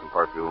 flash on some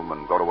perfume,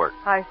 and go to work.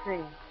 I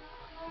see.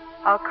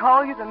 I'll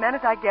call you the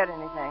minute I get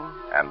anything.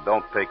 And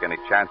don't take any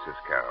chances,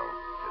 Carol.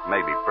 It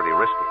may be pretty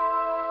risky.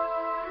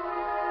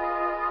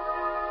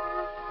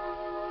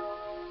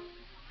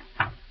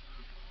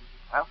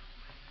 Well,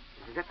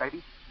 this is it,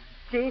 baby.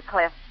 Gee,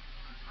 Cliff,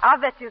 I'll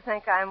bet you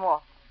think I'm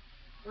off,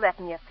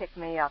 letting you pick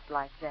me up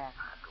like that.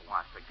 Go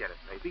on, forget it,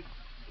 baby.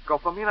 You go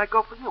for me and I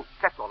go for you.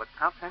 That's all that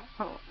counts,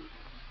 eh?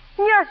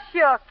 You're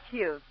sure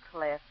cute,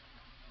 Cliff.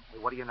 Hey,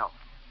 what do you know?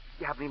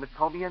 You haven't even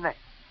told me your name.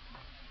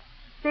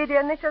 See the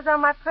initials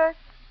on my purse?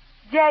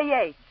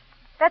 J.H.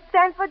 That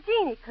stands for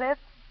Jeannie, Cliff.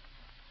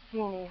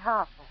 Jeannie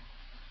Harper.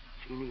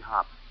 Jeannie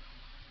Harper.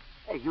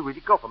 Hey, you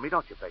really go for me,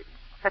 don't you, baby?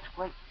 That's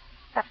great.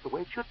 That's the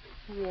way it should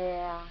be.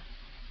 Yeah.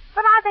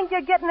 But I think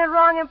you're getting the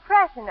wrong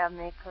impression of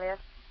me, Cliff.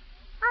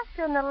 I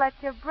shouldn't have let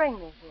you bring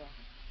me here.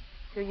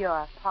 To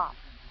your apartment.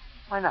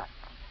 Why not?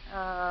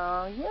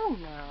 Oh, you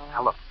know.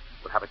 Now, look.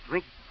 We'll have a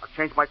drink. I'll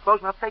change my clothes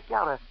and I'll take you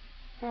out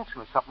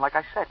dancing or something like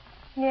I said.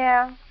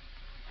 Yeah.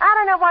 I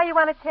don't know why you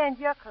want to change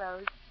your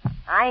clothes.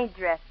 I ain't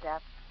dressed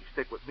up. You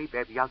stick with me,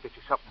 baby. I'll get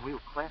you something real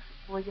classy.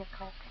 Will you,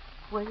 Cliff?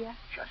 Will you?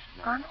 Just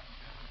name Honest?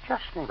 it.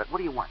 Just name it. What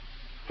do you want?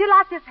 Do you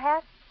like this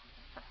hat?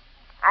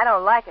 I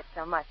don't like it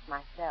so much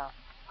myself.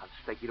 I'll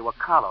stake you to a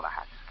carload of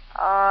hats.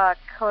 Oh,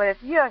 Cliff,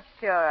 you're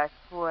sure a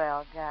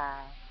swell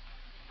guy.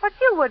 But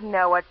you wouldn't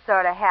know what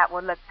sort of hat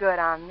would look good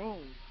on me.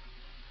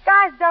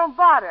 Guys don't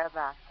bother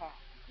about hats.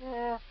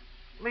 Yeah.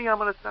 Me,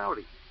 I'm an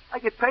authority. I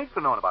get paid for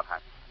knowing about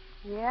hats.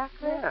 Yeah,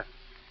 Cliff? Yeah.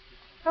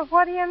 So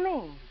what do you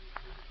mean?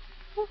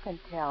 You can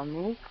tell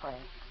me, Cliff.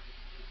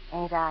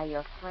 Ain't I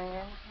your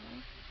friend?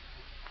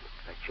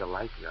 Bet your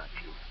life, aren't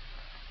you?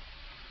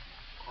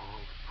 Oh,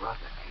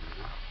 brother,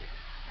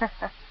 can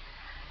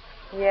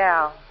you?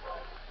 Yeah.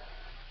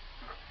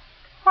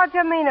 What do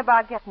you mean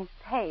about getting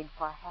paid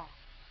for hats?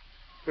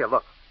 Here,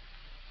 look.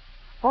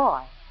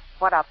 Boy,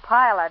 what a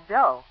pile of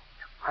dough.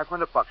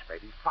 $500,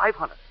 baby.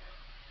 500.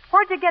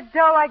 Where'd you get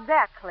dough like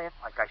that, Cliff?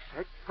 Like I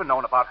said, for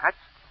knowing about hats.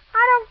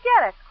 I don't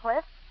get it,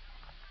 Cliff.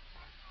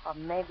 Or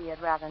maybe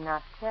you'd rather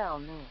not tell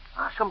me.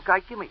 Some guy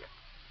give me it.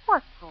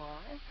 What for?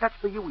 That's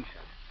for you, he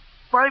said.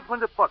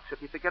 $500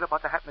 if you forget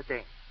about the hat and the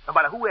dame. No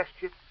matter who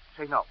asked you,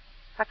 say no.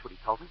 That's what he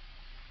told me.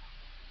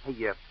 Hey,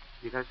 you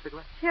got a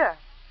cigarette? Sure.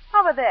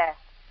 Over there,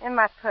 in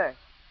my purse.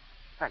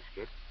 Thanks,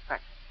 kid.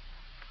 Thanks.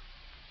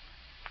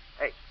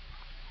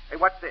 Hey,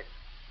 what's this?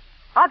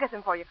 I'll get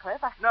them for you,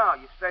 Cliff. No,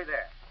 you stay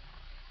there.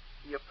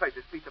 In your place,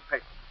 this piece of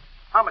paper.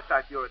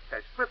 Homicide Bureau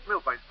test. Cliff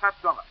Milburn, top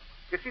drummer.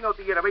 Casino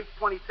Theater,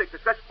 826.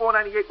 Address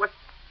 498 West.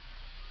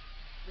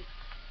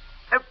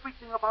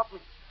 Everything about me.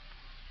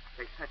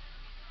 Hey, sense.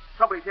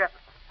 Somebody's after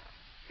me.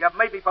 You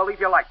made me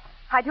believe you liked me.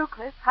 I do,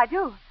 Cliff. I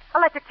do. I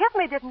let you kiss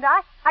me, didn't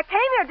I? I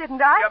came here,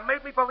 didn't I? You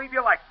made me believe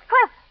you liked me.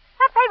 Cliff,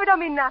 that paper don't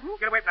mean nothing.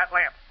 Get away from that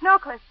lamp. No,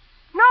 Cliff.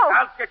 No.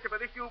 I'll get you for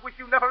this. You wish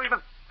you never even...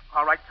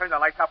 All right, turn the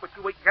lights out, but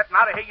you ain't getting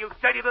out of here, you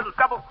dirty little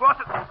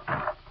double-crosser.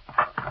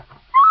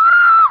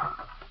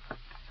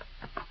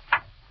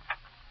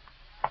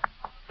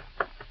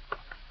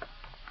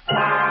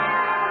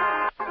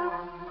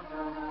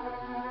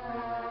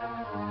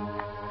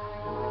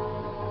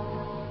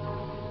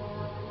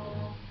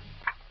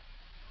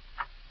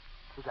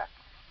 Who's that?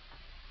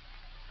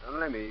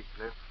 Only me,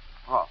 Cliff.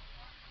 Oh.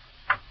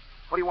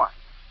 What do you want?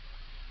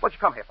 What'd you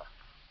come here for?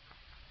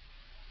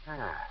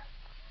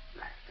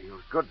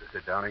 Feels good to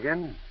sit down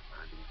again.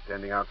 I've been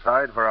standing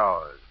outside for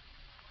hours.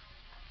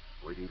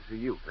 Waiting to see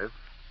you, Cliff.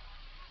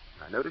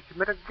 I noticed you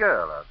met a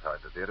girl outside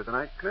the theater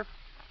tonight, Cliff.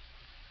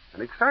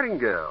 An exciting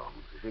girl.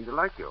 She seemed to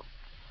like you.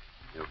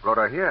 You brought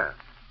her here.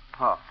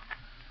 Oh.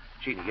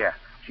 Jeannie, yeah.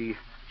 She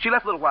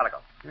left a little while ago.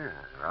 Yeah,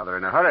 rather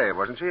in a hurry,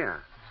 wasn't she? I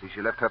see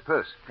she left her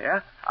purse.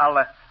 Yeah? I'll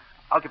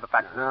give it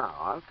back. No,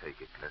 I'll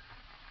take it, Cliff.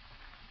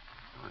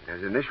 Oh,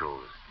 here's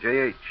initials.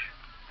 J.H.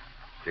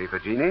 J for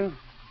Jeannie,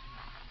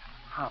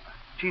 Harper.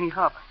 Jeannie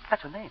Harper.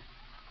 That's her name.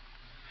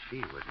 She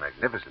was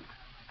magnificent.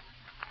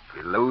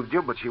 She loathed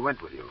you, but she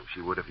went with you.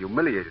 She would have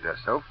humiliated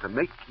herself to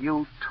make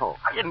you talk.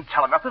 I didn't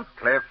tell her nothing.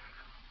 Cliff,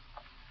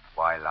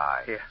 why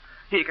lie? Here,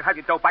 you can have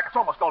your dough back. It's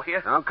almost all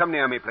here. Now, come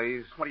near me,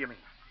 please. What do you mean?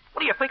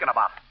 What are you thinking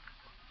about?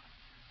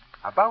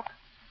 About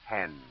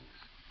hands.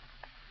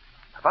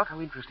 About how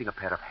interesting a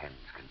pair of hands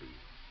can be.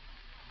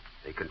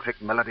 They can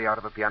trick melody out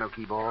of a piano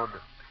keyboard.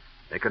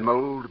 They can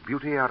mold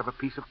beauty out of a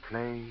piece of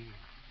clay.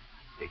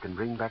 They can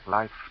bring back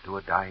life to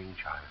a dying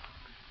child.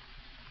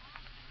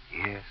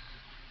 Yes,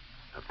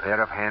 a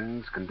pair of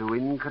hands can do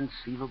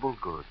inconceivable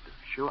good.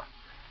 Sure.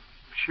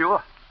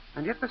 Sure.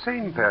 And yet the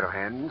same pair of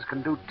hands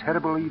can do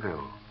terrible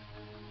evil.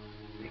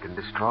 They can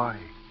destroy,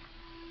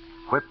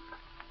 whip,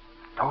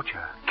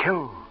 torture,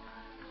 kill.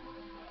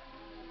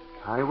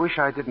 I wish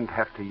I didn't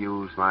have to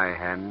use my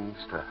hands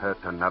to hurt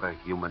another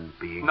human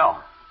being. No.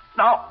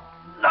 No.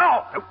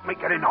 No! Don't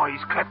make any noise,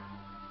 Cliff.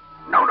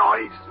 No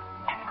noise.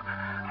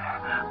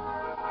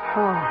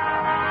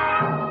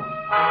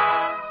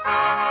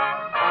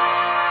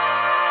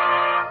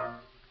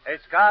 Hey,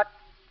 Scott.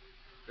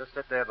 Just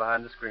sit there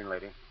behind the screen,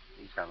 lady.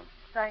 He's coming.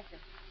 Thank you.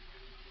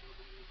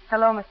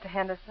 Hello, Mr.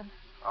 Henderson.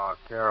 Oh,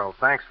 Carol,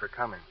 thanks for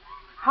coming.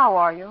 How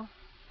are you?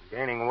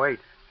 Gaining weight.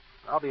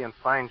 I'll be in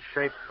fine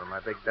shape for my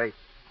big date.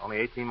 Only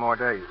 18 more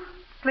days.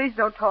 Please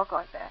don't talk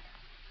like that.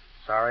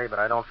 Sorry, but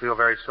I don't feel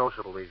very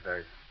sociable these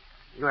days.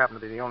 You happen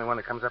to be the only one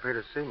that comes up here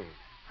to see me.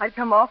 I'd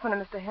come often,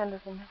 Mr.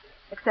 Henderson,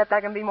 except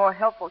I can be more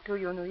helpful to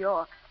you in New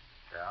York.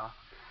 Yeah?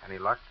 Any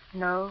luck?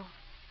 No.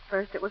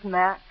 First it was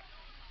Mac.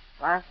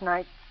 Last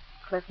night,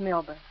 Cliff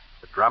Milburn.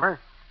 The drummer?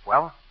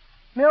 Well?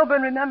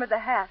 Milburn remembered the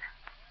hat.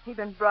 He'd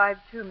been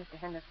bribed too, Mr.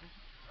 Henderson,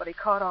 but he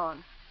caught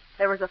on.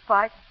 There was a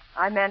fight.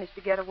 I managed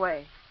to get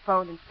away.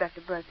 Phoned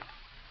Inspector Burgess.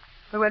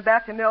 We went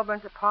back to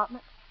Milburn's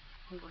apartment.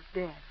 He was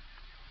dead.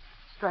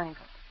 Strangled.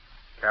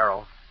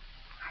 Carol.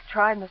 I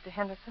tried, Mr.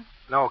 Henderson.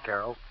 No,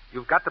 Carol.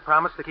 You've got to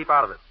promise to keep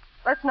out of it.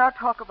 Let's not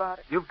talk about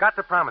it. You've got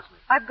to promise me.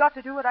 I've got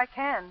to do what I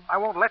can. I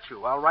won't let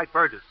you. I'll write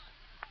Burgess.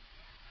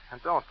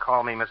 And don't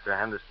call me Mr.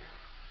 Henderson.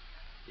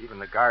 Even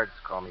the guards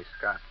call me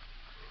Scott.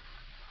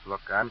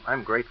 Look,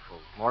 I'm grateful.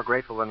 More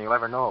grateful than you'll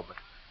ever know, but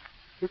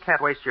you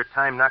can't waste your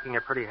time knocking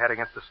your pretty head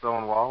against the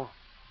stone wall.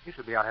 You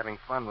should be out having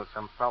fun with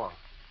some fellow.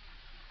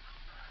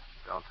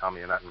 Don't tell me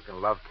you're not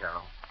in love,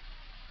 Carol.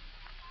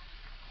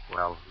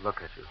 Well,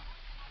 look at you.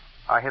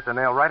 I hit the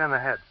nail right on the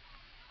head.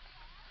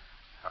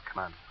 Oh,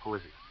 come on. Who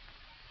is he?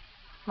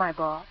 My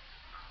boss.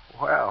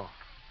 Well,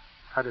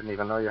 I didn't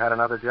even know you had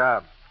another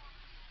job.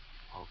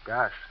 Oh,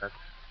 gosh, that's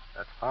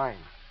fine.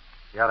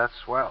 Yeah, that's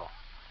swell.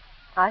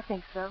 I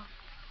think so.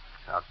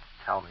 Now,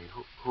 tell me,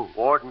 who?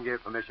 Warden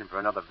gave permission for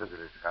another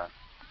visitor, Scott.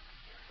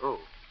 Who?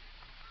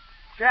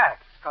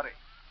 Jack, Scotty.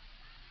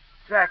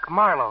 Jack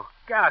Marlowe.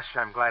 Gosh,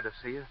 I'm glad to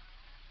see you.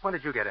 When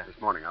did you get in?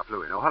 This morning I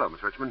flew in. Oh, hello,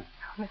 Miss Richmond.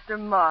 Mr.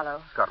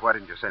 Marlowe. Scott, why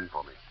didn't you send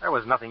for me? There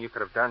was nothing you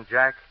could have done,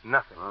 Jack.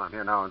 Nothing. Well, I'm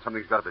here now, and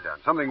something's got to be done.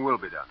 Something will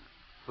be done.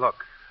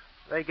 Look,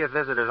 they give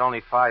visitors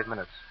only 5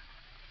 minutes.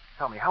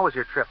 Tell me, how was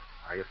your trip?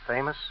 Are you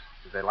famous?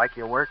 Did they like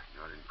your work?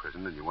 You're in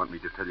prison, and you want me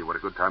to tell you what a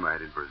good time I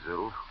had in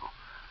Brazil? Oh,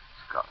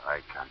 Scott, I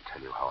can't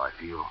tell you how I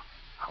feel.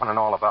 I want to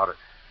know all about it.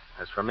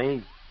 As for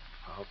me,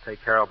 I'll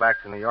take Carol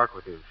back to New York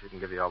with you. She can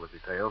give you all the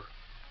details.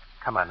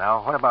 Come on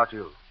now. What about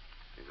you?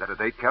 Is that a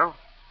date, Carol?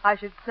 I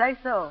should say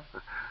so.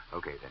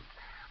 Okay, then.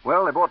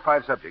 Well, they bought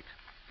 5 subjects.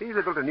 See,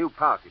 they built a new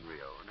park in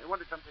Rio, and they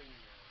wanted something...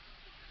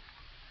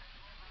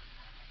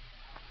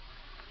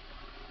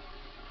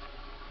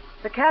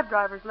 The cab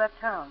drivers left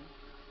town,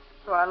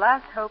 so our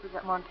last hope is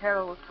that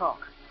Montero will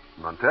talk.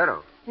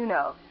 Montero? You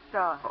know, the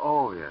star.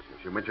 Oh, yes.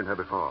 You mentioned her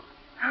before.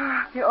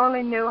 If you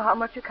only knew how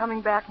much your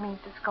coming back means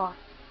to Scott,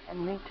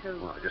 and me too.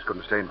 Well, I just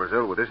couldn't stay in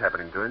Brazil with this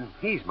happening to him.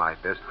 He's my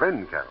best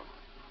friend, Carol.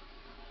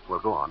 Well,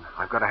 go on.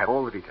 I've got to have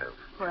all the details.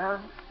 Well,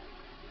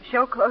 the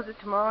show closes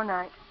tomorrow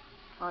night.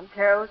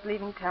 Montero's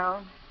leaving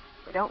town.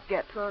 If we don't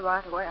get to her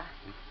right away,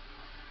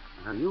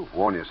 Now, you've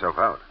worn yourself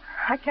out.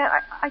 I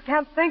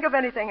can't think of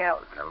anything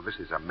else. Carol, this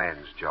is a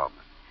man's job.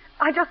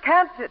 I just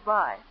can't sit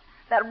by.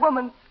 That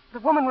woman, the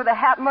woman with the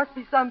hat, must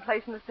be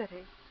someplace in the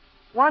city.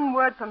 One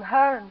word from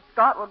her and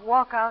Scott would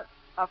walk out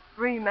a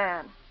free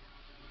man.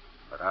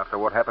 But after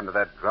what happened to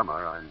that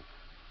drummer,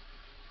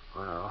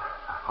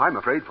 I'm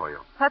afraid for you.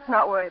 Let's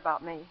not worry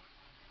about me.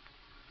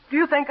 Do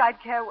you think I'd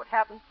care what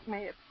happens to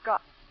me if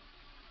Scott...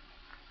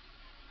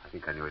 I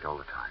think I knew it all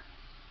the time.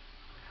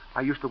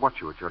 I used to watch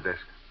you at your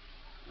desk,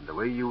 and the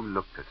way you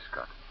looked at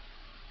Scott.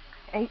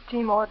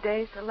 18 more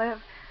days to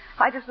live.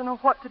 I just don't know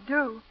what to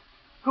do.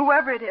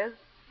 Whoever it is,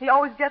 he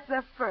always gets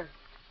there first.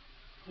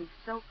 He's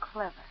so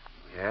clever.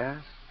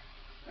 Yes?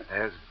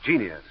 There's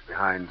genius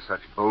behind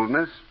such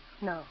boldness.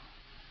 No.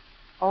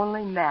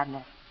 Only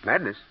madness.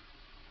 Madness?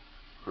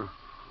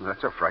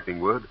 That's a frightening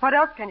word. What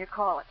else can you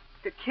call it?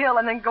 To kill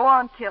and then go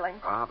on killing.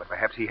 Ah, but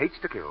perhaps he hates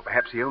to kill.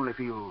 Perhaps he only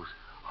feels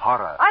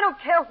horror. I don't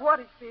care what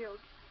he feels.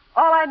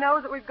 All I know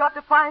is that we've got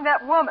to find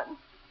that woman.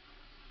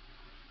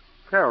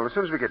 Carol, as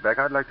soon as we get back,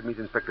 I'd like to meet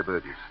Inspector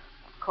Burgess.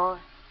 Of course.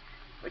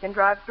 We can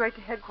drive straight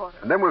to headquarters.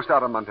 And then we'll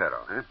start on Montero,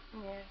 eh?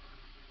 Yes.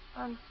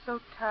 I'm so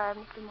tired,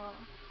 Mr. Marlowe.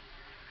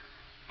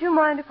 Do you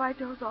mind if I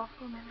doze off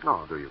for a minute?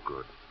 Oh, do you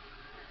good.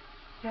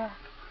 Jack,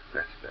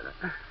 That's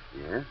better.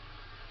 Yes?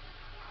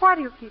 why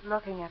do you keep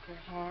looking at your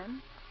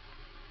hand?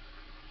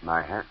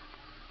 My hat?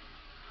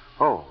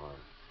 Oh,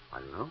 I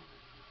don't know.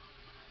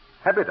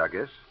 Habit, I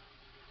guess.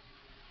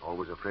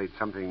 Always afraid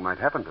something might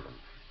happen to them.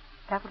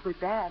 That would be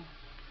bad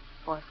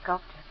for a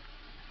sculptor.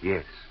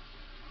 Yes.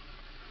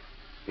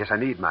 Yes, I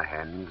need my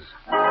hands.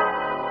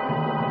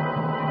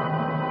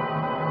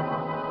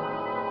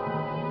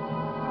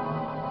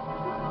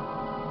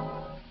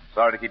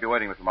 Sorry to keep you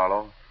waiting, Mr.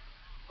 Marlowe.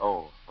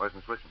 Oh, where's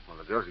Miss Richmond? Well,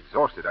 the girl's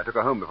exhausted. I took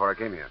her home before I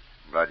came here.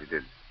 Glad you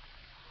did.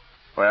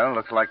 Well,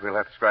 looks like we'll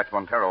have to scratch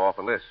Montero off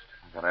the list.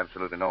 Got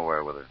absolutely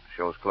nowhere with her.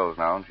 Show's closed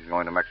now, and she's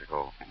going to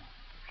Mexico. If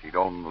she'd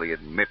only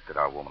admit that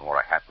our woman wore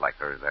a hat like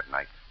hers that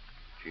night.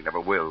 She never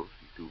will.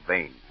 She's too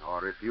vain.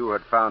 Or if you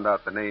had found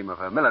out the name of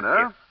her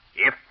milliner.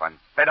 If I'm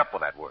fed up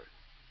with that word.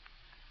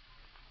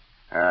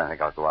 I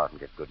think I'll go out and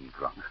get good and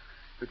drunk.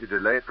 Could you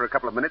delay it for a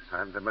couple of minutes? I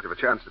haven't had much of a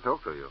chance to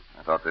talk to you.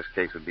 I thought this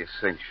case would be a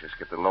cinch. Just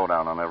get the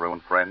lowdown on everyone,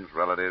 friends,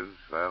 relatives.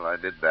 Well, I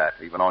did that.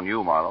 Even on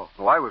you, Marlowe.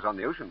 Well, I was on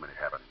the ocean when it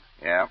happened.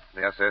 Yeah,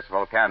 the SS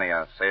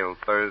Vulcania sailed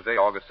Thursday,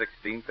 August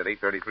 16th at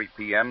 8:33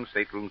 p.m.,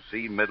 stateroom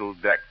C, middle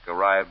deck.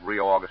 Arrived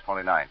Rio, August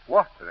 29th.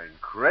 What an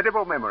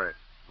incredible memory.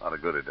 A lot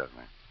of good it does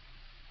me.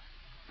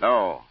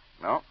 No.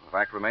 The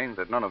fact remains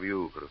that none of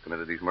you could have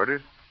committed these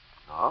murders.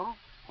 No?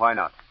 Why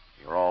not?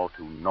 You're all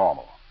too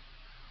normal.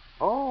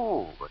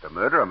 Oh, but the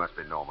murderer must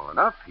be normal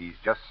enough. He's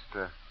just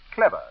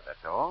clever,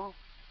 that's all.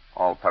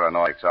 All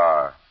paranoics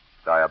are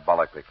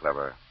diabolically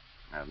clever.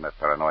 I've met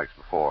paranoics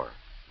before.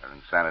 Their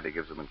insanity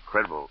gives them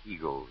incredible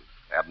egos,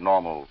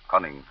 abnormal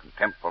cunning,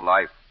 contempt for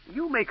life.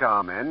 You make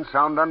our man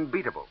sound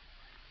unbeatable.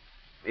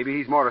 Maybe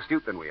he's more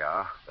astute than we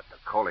are, but to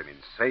call him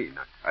insane...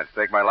 I'd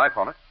stake my life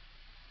on it.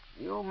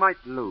 You might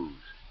lose.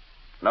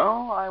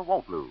 No, I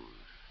won't lose.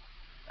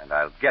 And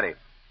I'll get him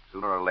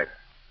sooner or later.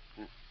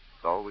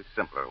 It's always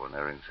simpler when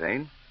they're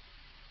insane.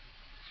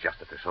 It's just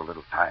that there's so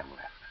little time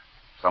left.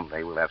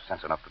 Someday we'll have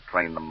sense enough to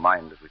train the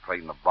mind as we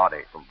train the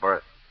body from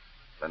birth.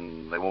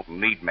 Then they won't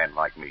need men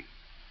like me.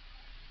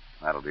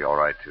 That'll be all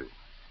right, too.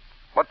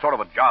 What sort of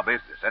a job is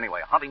this, anyway?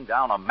 Hunting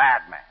down a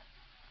madman.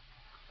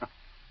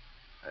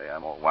 Hey,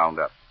 I'm all wound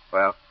up.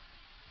 Well,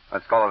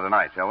 let's call it a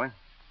night, shall we?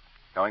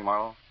 Going,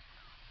 Marlowe?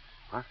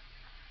 What?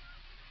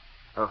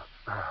 Oh,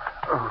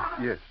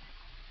 yes.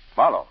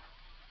 Marlowe,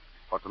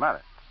 what's the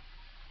matter?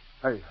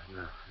 Hey,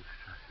 no,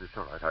 it's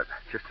all right. I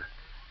just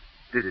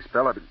did a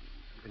spell. I've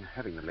been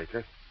having them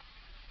lately.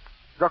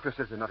 The doctor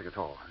says they're nothing at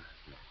all.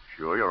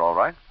 Sure you're all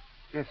right?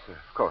 Yes, sir,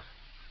 of course.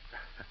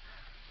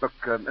 Look,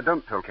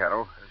 don't tell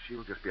Carol.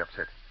 She'll just be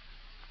upset.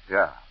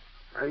 Yeah.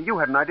 You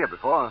had an idea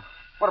before.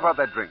 What about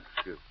that drink,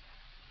 Stu?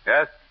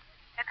 Yes?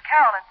 It's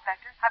Carol,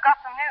 Inspector. I've got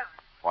some news.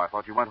 Why, I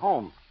thought you went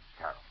home,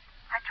 Carol.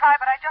 I tried,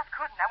 but I just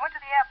couldn't. I went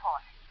to the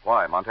airport.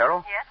 Why,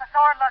 Montero? Yes, I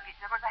saw her luggage.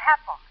 There was a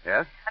hat box.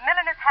 Yes? A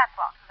milliner's hat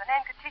box with the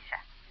name Katisha.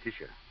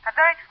 Tisha. A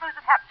very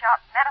exclusive hat shop,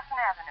 Madison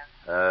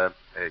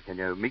Avenue. Can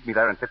you meet me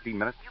there in 15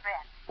 minutes? You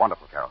bet.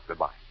 Wonderful, Carol.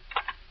 Goodbye.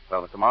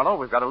 Well, Mr. Marlowe,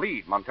 we've got a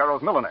lead.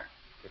 Montero's milliner.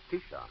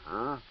 Katisha,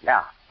 huh?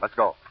 Yeah, let's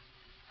go.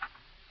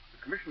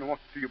 The commissioner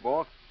wants to see you,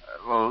 boss.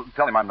 Well,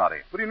 tell him I'm not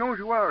here. But he knows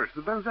you are. It's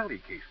the Vanzetti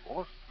case,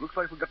 boss. Looks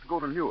like we've got to go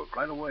to Newark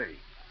right away.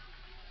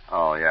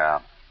 Oh, yeah.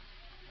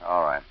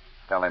 All right.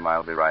 Tell him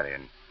I'll be right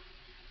in.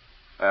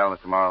 Well,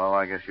 Mr. Marlowe,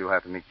 I guess you'll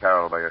have to meet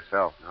Carol by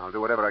yourself. I'll do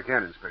whatever I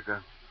can,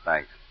 Inspector.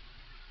 Thanks.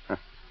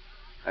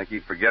 I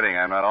keep forgetting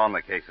I'm not on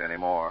the case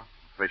anymore.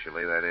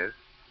 Officially, that is.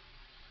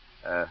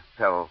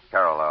 Tell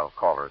Carol I'll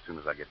call her as soon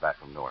as I get back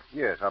from Newark.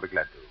 Yes, I'll be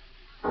glad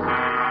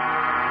to.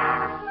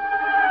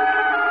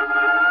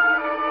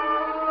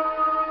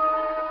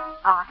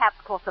 Our hats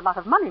cost a lot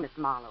of money, Mr.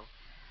 Marlowe.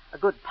 A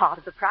good part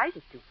of the price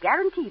is to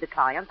guarantee the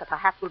client that her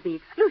hat will be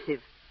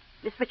exclusive.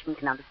 Miss Richmond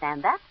can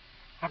understand that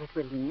it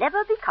will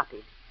never be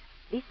copied.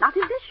 At least not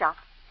in this shop.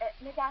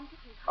 Madame,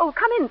 Oh,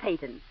 come in,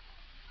 Peyton.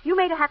 You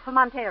made a hat for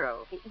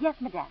Montero. Yes,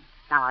 Madame.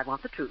 Now I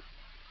want the truth.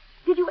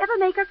 Did you ever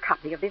make a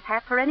copy of this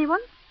hat for anyone?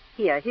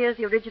 Here's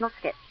the original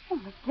sketch. Oh,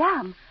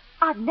 Madame,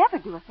 I'd never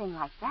do a thing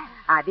like that.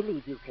 I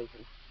believe you,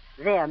 Peyton.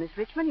 There, Miss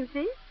Richmond, you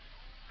see?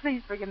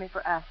 Please forgive me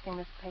for asking,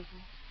 Miss Peyton.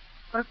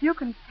 But if you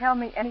can tell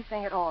me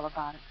anything at all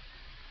about it.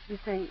 You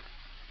say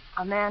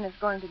a man is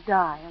going to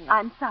die. And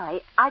I'm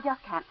sorry. I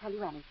just can't tell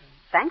you anything.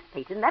 Thanks,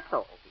 Peyton, that's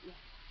all.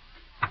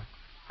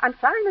 I'm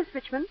sorry, Miss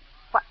Richmond.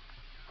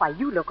 Why,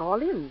 you look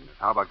all in.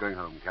 How about going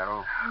home,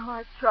 Carol? Oh,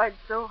 I tried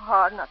so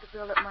hard not to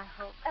build up my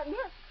hopes.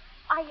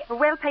 Miss,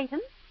 Well,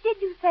 Peyton? did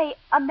you say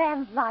a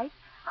man's life?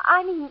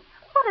 I mean,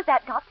 what has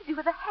that got to do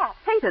with a hat?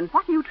 Peyton,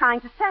 what are you trying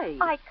to say?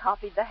 I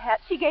copied the hat.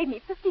 She gave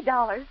me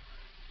 $50.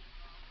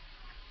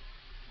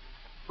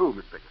 Who,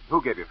 Miss Baker?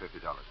 Who gave you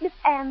 $50? Miss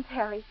Ann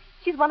Terry.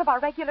 She's one of our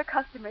regular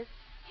customers.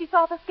 She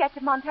saw the sketch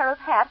of Montero's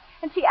hat,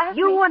 and she asked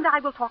me... You and I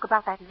will talk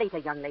about that later,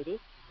 young lady.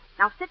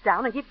 Now sit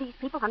down and give these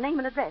people her name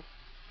and address.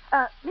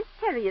 Miss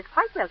Terry is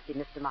quite wealthy,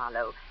 Mr.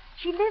 Marlowe.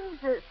 She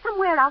lives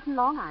somewhere out in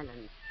Long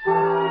Island.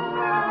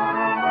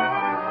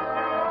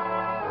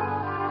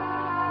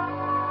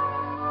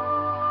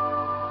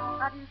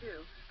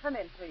 Come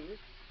in, please.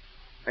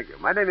 Thank you.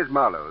 My name is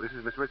Marlowe. This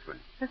is Miss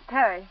Richmond. Miss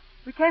Terry,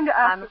 we came to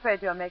ask... I'm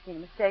afraid you're making a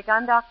mistake.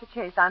 I'm Dr.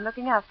 Chase. I'm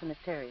looking after Miss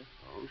Terry.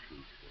 Oh,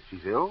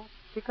 she's ill?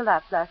 She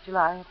collapsed last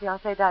July. Her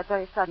fiancé died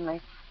very suddenly.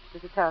 It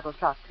was a terrible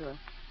shock to her.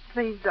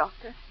 Please,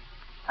 Doctor.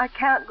 I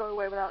can't go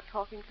away without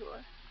talking to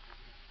her.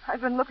 I've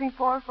been looking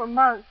for her for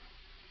months.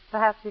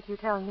 Perhaps if you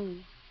tell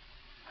me.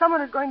 Someone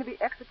is going to be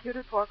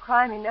executed for a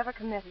crime he never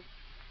committed.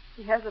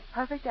 He has a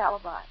perfect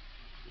alibi.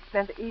 He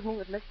spent the evening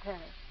with Miss Terry.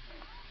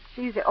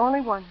 She's the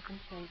only one who can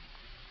change it.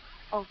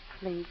 Oh,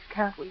 please,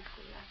 can't we see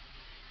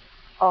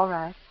her? All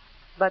right.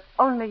 But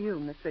only you,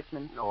 Miss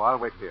Richmond. No, I'll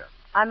wait here.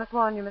 I must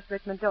warn you, Miss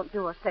Richmond, don't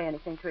do or say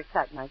anything to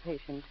excite my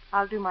patient.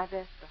 I'll do my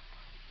best, Doctor.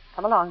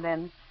 Come along,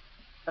 then.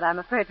 But I'm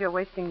afraid you're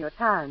wasting your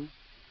time.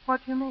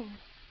 What do you mean?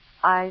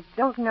 I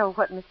don't know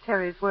what Miss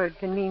Terry's word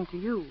can mean to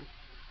you.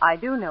 I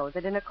do know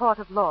that in a court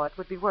of law it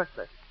would be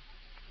worthless.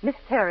 Miss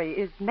Terry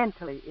is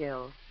mentally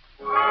ill.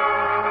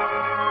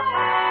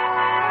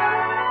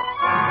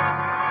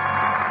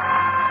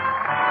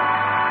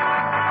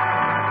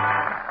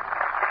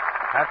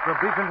 After a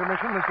brief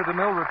intermission, Mr.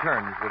 DeMille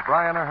returns with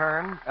Brian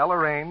Ahern, Ella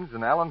Raines,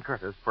 and Alan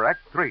Curtis for Act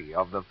 3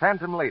 of The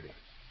Phantom Lady.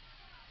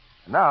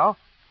 And now,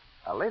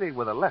 a lady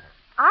with a letter.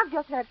 I've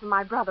just heard from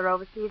my brother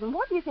overseas, and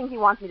what do you think he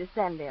wants me to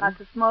send him? Lots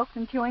of smokes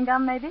and chewing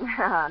gum, maybe?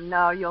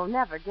 No, you'll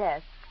never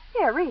guess.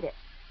 Here, read it.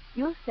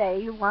 You say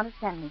you want to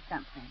send me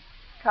something.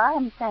 Try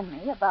and send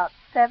me about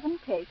 7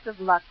 cakes of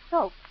Lux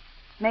soap.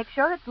 Make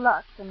sure it's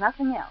Lux and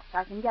nothing else.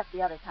 I can get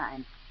the other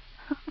kind.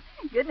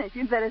 Goodness,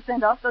 you'd better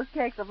send off those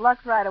cakes of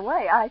Lux right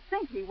away. I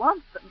think he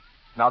wants them.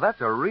 Now, that's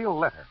a real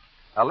letter.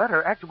 A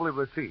letter actually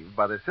received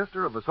by the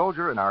sister of a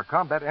soldier in our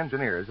combat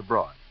engineers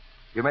abroad.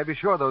 You may be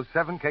sure those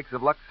 7 cakes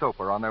of Lux soap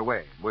are on their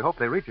way. We hope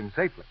they reach him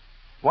safely.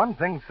 One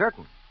thing's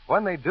certain.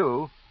 When they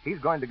do, he's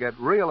going to get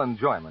real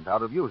enjoyment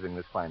out of using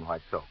this fine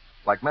white soap,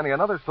 like many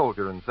another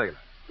soldier and sailor.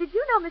 Did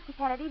you know, Mr.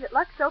 Kennedy, that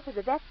Lux soap is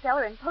a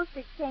bestseller in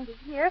postage exchanges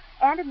here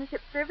and in the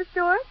ship service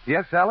stores?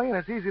 Yes, Sally, and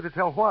it's easy to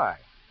tell why.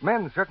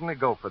 Men certainly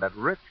go for that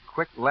rich,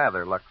 quick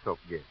lather Lux soap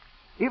gives.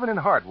 Even in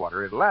hard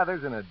water, it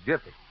lathers in a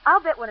jiffy. I'll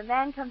bet when a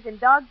man comes in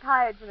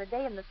dog-tired from a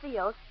day in the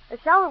field, a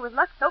shower with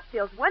Lux soap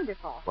feels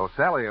wonderful. Well,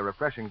 Sally, a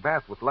refreshing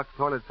bath with Lux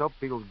toilet soap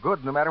feels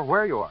good no matter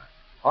where you are.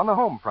 On the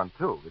home front,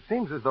 too. It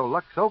seems as though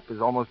Lux soap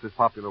is almost as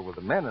popular with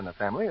the men in a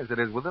family as it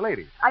is with the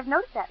ladies. I've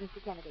noticed that,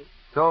 Mr. Kennedy.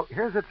 So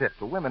here's a tip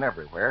to women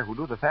everywhere who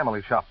do the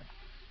family shopping.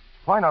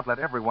 Why not let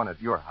everyone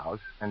at your house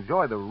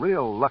enjoy the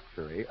real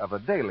luxury of a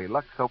daily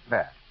Lux soap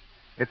bath?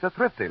 It's a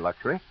thrifty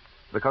luxury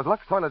because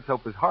Lux toilet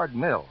soap is hard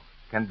milled,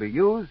 can be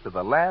used to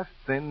the last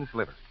thin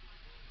sliver.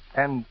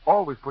 And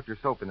always put your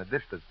soap in a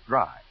dish that's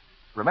dry.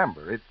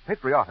 Remember, it's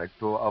patriotic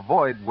to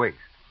avoid waste.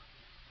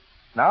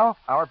 Now,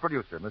 our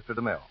producer, Mr.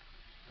 DeMille.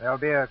 There'll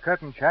be a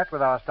curtain chat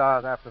with our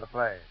stars after the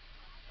play.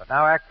 But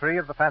now Act 3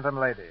 of The Phantom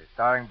Lady,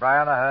 starring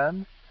Brian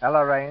Ahern,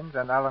 Ella Raines,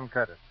 and Alan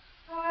Curtis.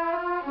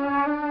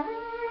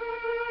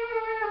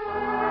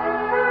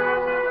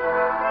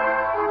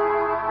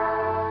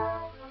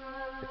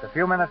 It's a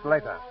few minutes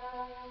later.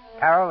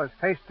 Carol is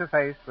face to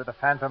face with the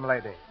Phantom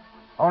Lady,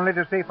 only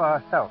to see for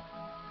herself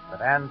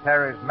that Anne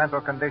Terry's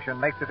mental condition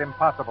makes it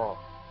impossible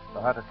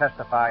for her to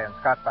testify in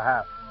Scott's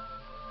behalf.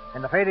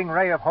 In the fading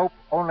ray of hope,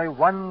 only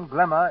one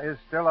glimmer is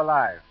still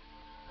alive.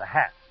 The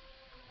hat.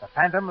 The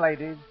Phantom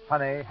Lady's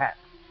funny hat.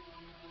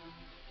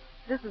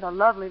 This is a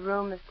lovely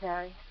room, Miss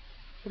Terry.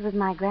 It was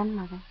my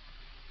grandmother.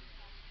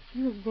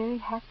 She was very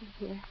happy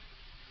here.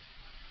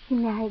 She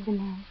married the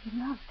man she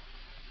loved.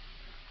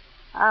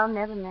 I'll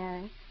never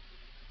marry.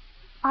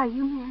 Are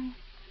you married?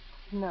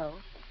 No.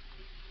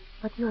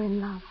 But you're in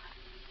love.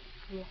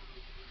 Yes.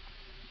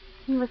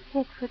 He was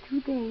sick for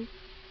 2 days.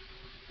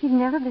 He'd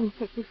never been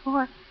sick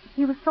before.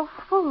 He was so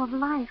full of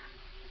life.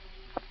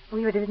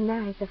 We were to be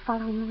married the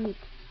following week.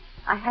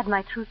 I had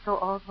my trousseau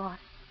all bought,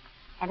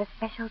 and a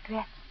special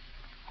dress,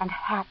 and a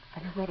hat for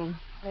the wedding.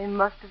 They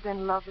must have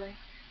been lovely.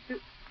 Do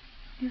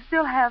you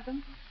still have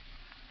them?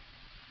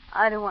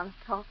 I don't want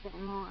to talk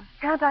anymore.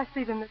 Can't I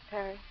see them, Miss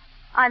Terry?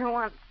 I don't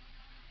want...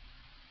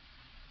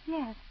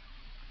 Yes.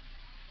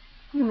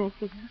 You may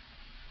see them.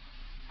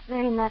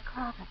 They're in that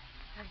closet.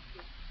 Thank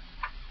you.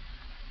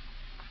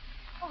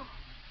 Oh,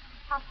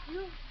 how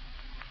cute.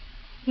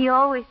 He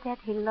always said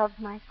he loved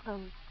my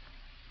clothes.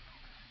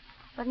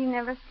 But he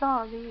never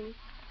saw these.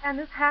 And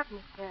this hat,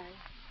 Miss Terry.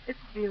 It's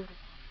beautiful.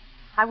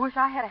 I wish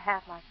I had a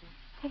hat like this.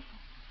 Take it.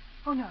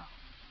 Oh, no.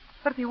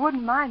 But if you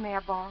wouldn't mind, may I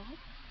borrow it?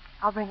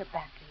 I'll bring it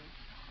back to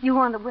you. You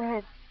want to wear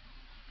it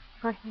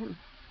for him?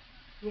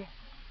 Yes.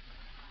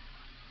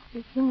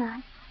 Is he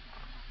nice?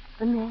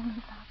 The man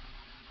you love?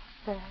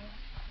 Very.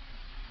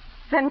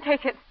 Then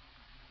take it.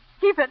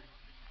 Keep it.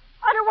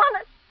 I don't want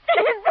it. I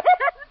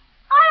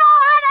don't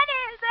want it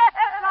either.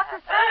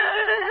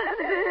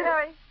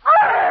 Terry.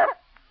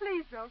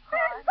 Please don't cry.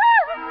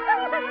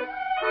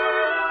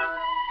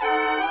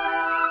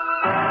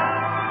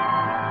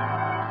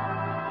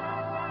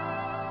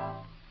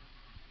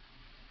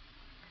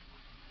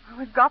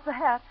 We've got the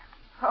hat.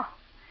 Oh,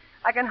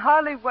 I can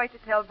hardly wait to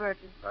tell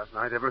Burgess. Last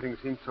night, everything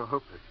seemed so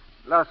hopeless.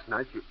 Last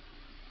night, you...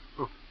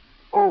 Oh,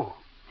 Oh.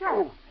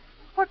 Joe,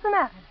 what's the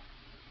matter?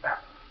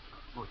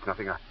 Oh, it's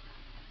nothing.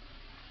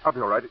 I'll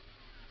be all right.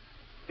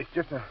 It's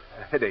just a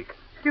headache.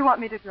 Do you want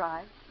me to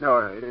drive?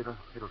 No,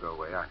 it'll go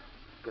away. I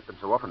get them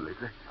so often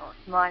lately. Oh,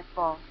 it's my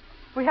fault.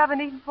 We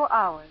haven't eaten for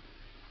hours.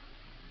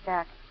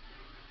 Jack,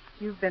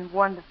 you've been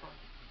wonderful.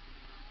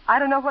 I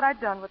don't know what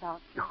I'd done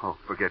without you. Oh,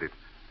 forget it.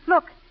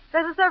 Look,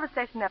 there's a service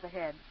station up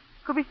ahead.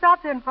 Could we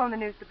stop there and phone the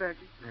news to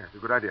Burgess? Yeah, it's a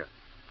good idea.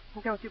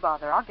 Don't you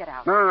bother. I'll get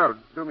out. No.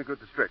 Do me good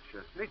to stretch.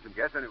 Need some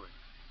gas anyway.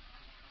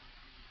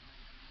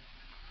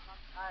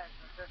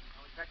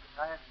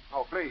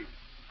 Oh, please.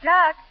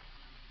 Jack,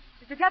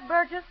 did you get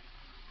Burgess?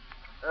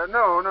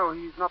 No,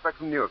 he's not back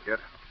from New York yet.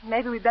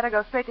 Maybe we'd better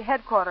go straight to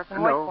headquarters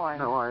and wait for him.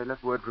 No, I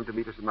left word for him to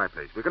meet us at my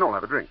place. We can all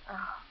have a drink.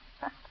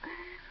 Oh.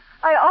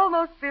 I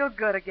almost feel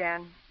good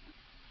again.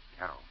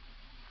 Carol,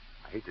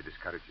 I hate to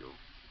discourage you,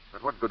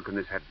 but what good can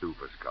this hat do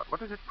for Scott? What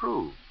does it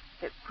prove?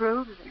 It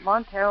proves that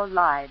Montero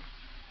lied.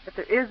 That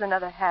there is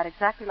another hat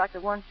exactly like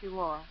the one she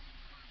wore.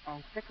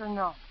 And sick or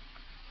not,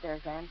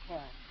 there's Aunt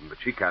Carol. But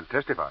she can't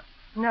testify.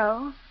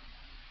 No,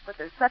 but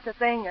there's such a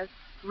thing as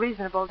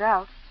reasonable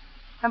doubt.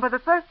 And for the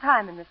first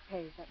time in this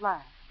case, at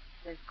last,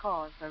 there's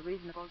cause for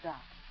reasonable doubt.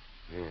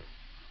 Yes.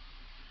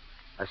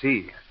 I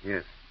see,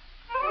 yes.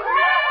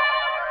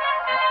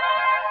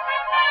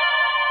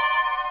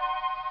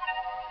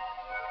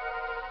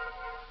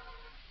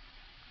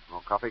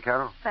 More coffee,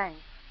 Carol?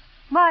 Thanks.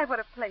 My, what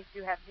a place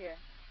you have here.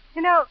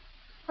 You know,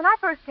 when I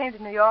first came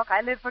to New York,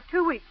 I lived for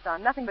 2 weeks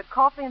on nothing but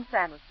coffee and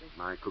sandwiches.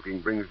 My cooking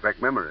brings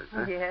back memories,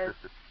 huh? Yes.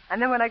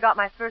 And then when I got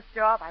my first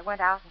job, I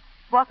went out and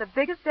bought the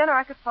biggest dinner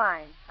I could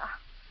find. Ah,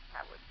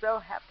 I was so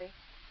happy.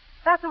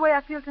 That's the way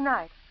I feel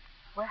tonight.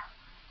 Well,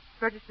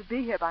 Burgess should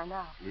be here by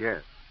now.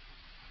 Yes.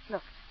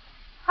 Look,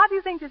 how do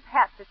you think this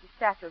hat fits the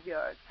statue of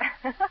yours?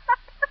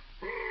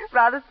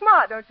 Rather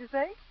smart, don't you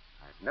think?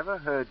 I've never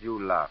heard you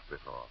laugh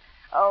before.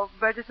 Oh,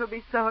 Burgess will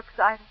be so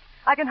excited.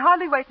 I can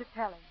hardly wait to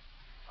tell him.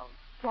 Oh,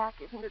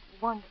 Jack, isn't it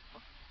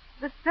wonderful?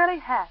 The silly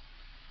hat.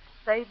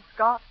 Saved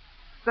Scott.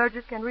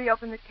 Burgess can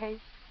reopen the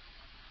case.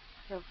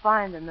 He'll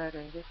find the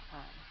murderer this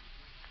time.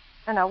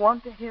 And I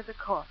want to hear the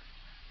court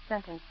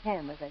sentence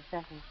him as they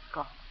sentenced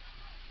Scott.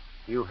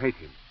 You hate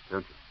him,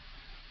 don't you?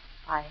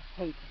 I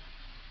hate him.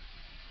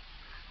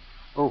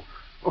 Oh.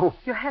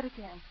 Your head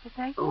again. You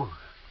think? Oh,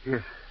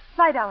 yes.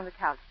 Lie down on the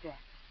couch, Jack.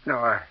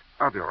 No,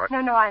 I'll be all right.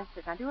 No, I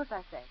insist. Now do as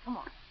I say. Come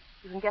on.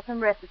 You can get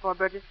some rest before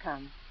Burgess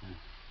comes.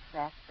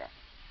 That's better.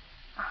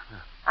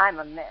 Oh, I'm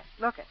a mess.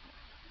 Look at me.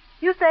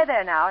 You stay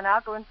there now, and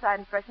I'll go inside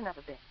and freshen up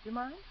a bit. Do you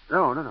mind?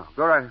 No.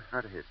 Go right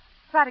ahead.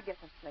 Try to get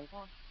some sleep,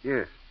 won't you?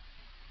 Yes.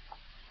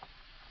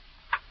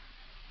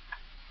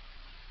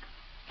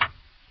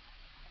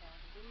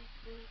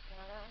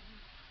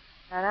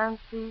 And I'm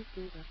see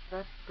through the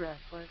first breath.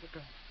 Where's the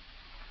breath?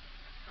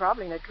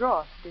 Probably in a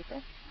drawer,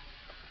 Stephen.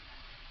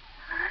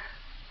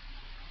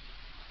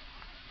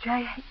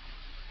 Jay,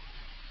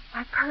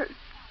 my purse.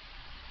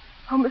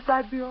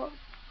 Homicide Bureau,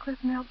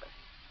 Cliff Melvin.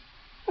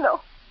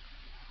 No.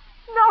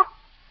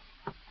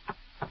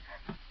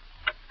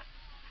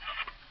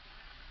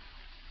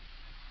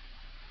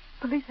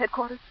 Police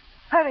headquarters.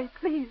 Hurry,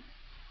 please.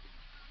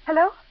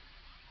 Hello?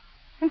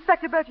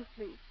 Inspector Burgess,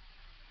 please.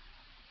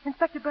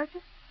 Inspector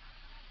Burgess?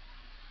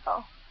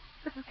 Oh,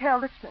 this is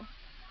Carol Richmond.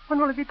 When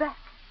will he be back?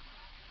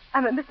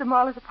 I'm at Mr.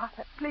 Marler's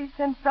apartment. Please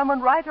send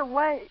someone right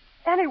away.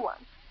 Anyone.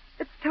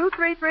 It's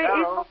 233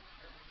 Carol, East...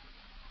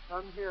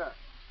 come here.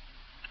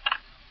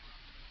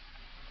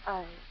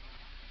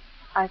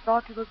 I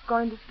thought you was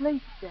going to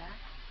sleep, Jack.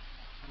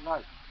 The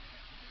light.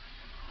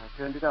 I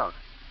turned it out.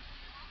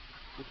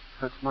 It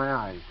hurts my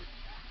eyes.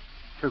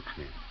 It chokes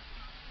me.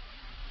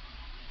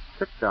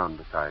 Sit down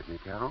beside me,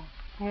 Carol.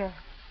 Yes.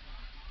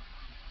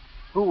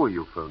 Who were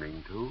you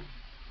phoning to?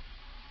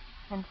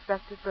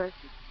 Inspector Burgess.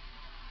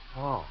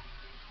 Oh.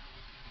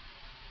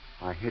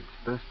 My head's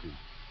bursting.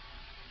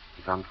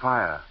 It's on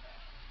fire.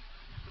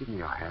 Give me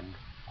your hand.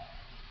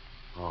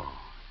 Oh,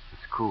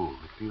 it's cool.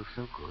 It feels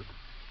so good.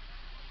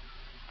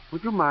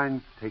 Would you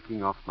mind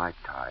taking off my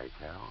tie,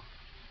 Carol?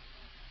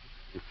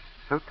 It's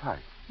so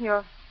tight.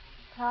 Your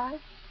tie?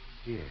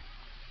 Yes.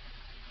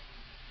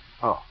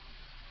 Oh,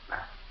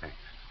 thanks.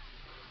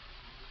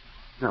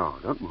 No,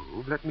 don't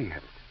move. Let me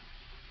have it.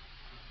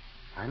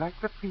 I like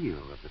the feel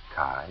of the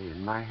tie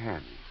in my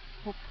hand.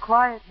 It's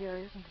quiet here,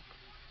 isn't it?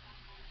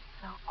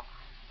 So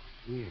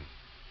quiet. Yes.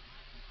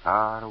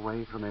 Far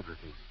away from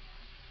everything.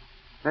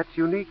 That's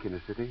unique in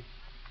a city.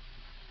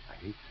 I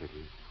hate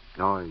cities.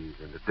 Noise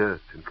and the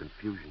dirt and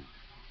confusion.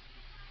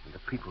 And the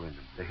people in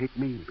them. They hate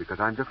me because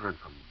I'm different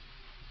from them.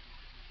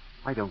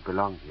 I don't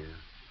belong here.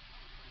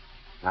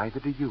 Neither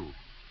do you.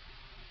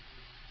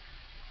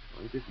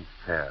 Well, it isn't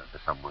fair for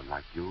someone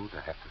like you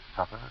to have to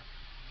suffer.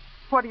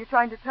 What are you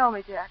trying to tell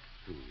me, Jack?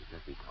 Please,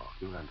 let me talk.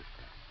 You'll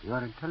understand. You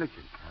are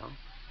intelligent, Carol.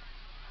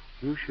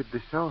 You should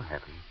be so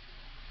happy.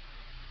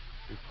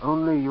 If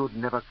only you'd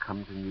never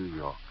come to New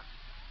York.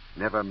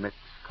 Never met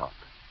Scott.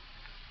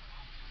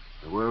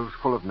 The world's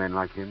full of men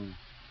like him.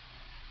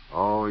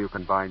 Oh, you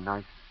can buy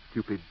nice,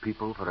 stupid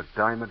people for a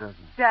dime a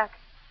dozen. Jack,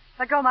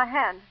 let go of my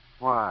hand.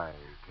 Why,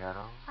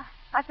 Carol?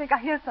 I think I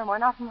hear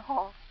someone out in the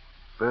hall.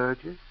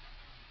 Burgess?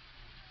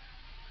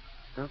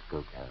 Don't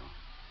go, Carol.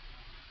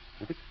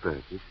 If it's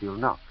Burgess, he'll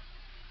knock.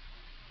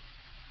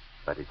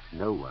 But it's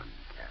no one,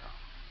 Carol.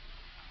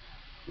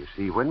 You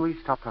see, when we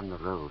stopped on the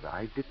road,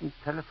 I didn't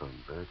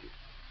telephone Burgess.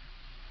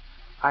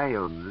 I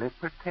only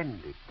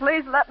pretended.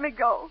 Please let me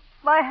go.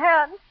 My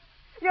hand.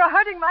 You're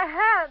hurting my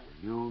hand.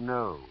 You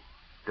know,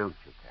 don't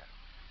you, Carol?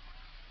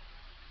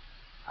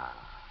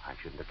 I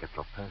shouldn't have kept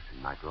your purse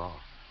in my drawer.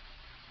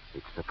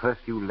 It's the purse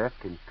you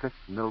left in Cliff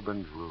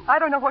Milburn's room. I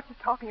don't know what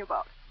you're talking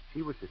about.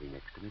 She was sitting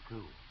next to me,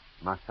 too.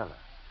 Marcella,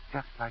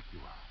 just like you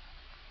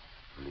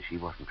are. Only she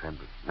wasn't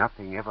trembling.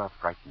 Nothing ever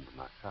frightened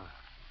Marcella.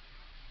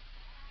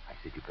 I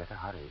said, you better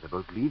hurry. The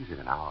boat leaves in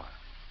an hour.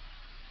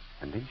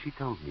 And then she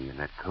told me in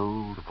that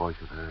cold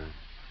voice of hers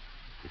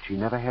that she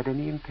never had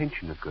any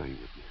intention of going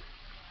with me.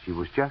 She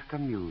was just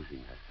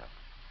amusing herself.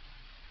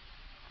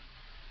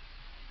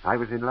 I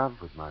was in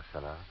love with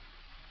Marcella.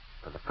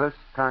 For the first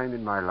time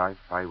in my life,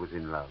 I was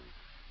in love.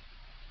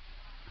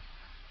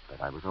 But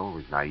I was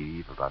always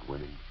naive about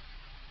women.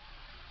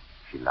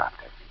 She laughed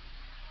at me.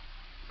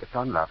 She kept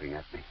on laughing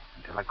at me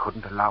until I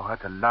couldn't allow her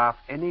to laugh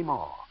any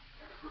more.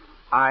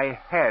 I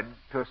had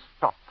to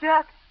stop.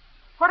 Jack,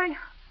 what are you...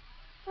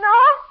 No!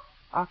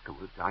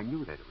 Afterwards, I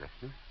knew they'd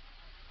arrest me.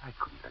 I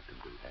couldn't let them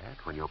do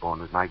that. When you're born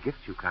with my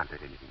gifts, you can't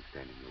let anything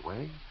stand in your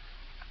way.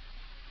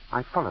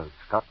 I followed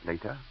Scott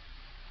later.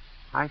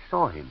 I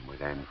saw him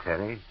with Ann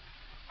Terry.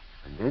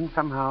 And then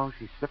somehow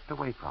she slipped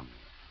away from me.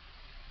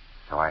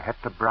 So I had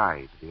to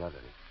bribe the others.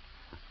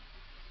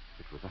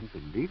 It was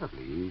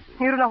unbelievably easy.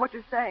 You don't know what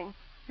you're saying.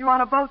 You were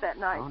on a boat that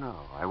night. Oh, no.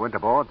 I went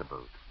aboard the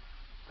boat.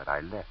 But I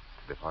left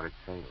before it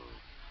sailed.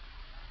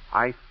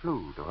 I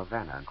flew to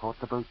Havana and caught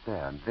the boat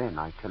there, and then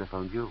I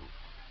telephoned you.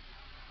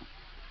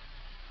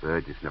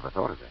 Burgess never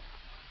thought of that.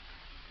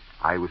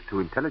 I was too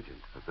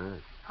intelligent for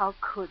Burgess. How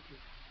could you?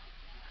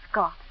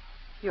 Scott,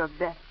 your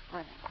best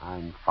friend.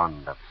 I'm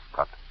fond of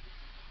Scott.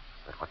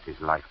 But what's his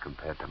life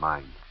compared to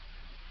mine?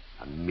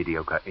 A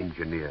mediocre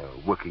engineer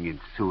working in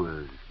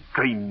sewers,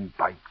 drain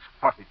pipes,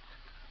 faucets.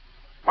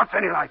 What's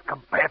any life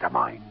compared to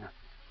mine?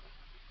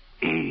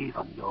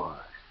 Even yours.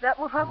 That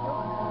will help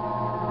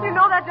you. You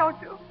know that,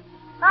 don't you?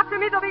 After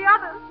me, there'll be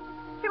others.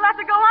 You'll have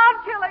to go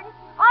on killing,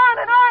 on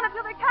and on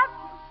until they catch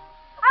you.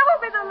 I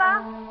won't be the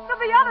last. There'll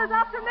be others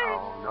after me.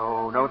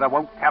 Oh, no, there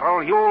won't,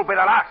 Carol. You'll be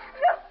the last.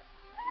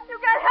 You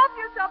can't help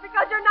yourself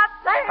because you're not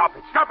sane.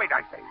 Stop it,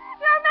 I say.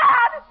 You're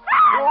mad.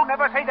 You'll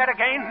never say that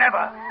again.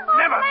 Never. Oh,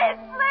 Never.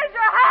 Please,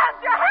 your hands.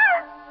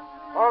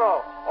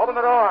 Oh, no. Open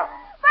the door.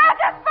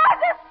 Burgess!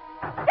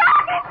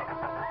 Jack it!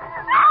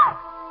 No!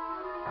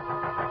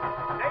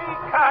 They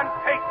can't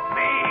take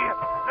me.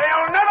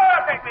 They'll never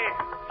take me.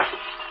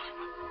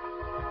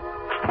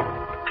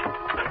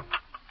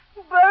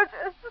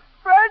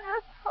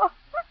 Burgess. Oh.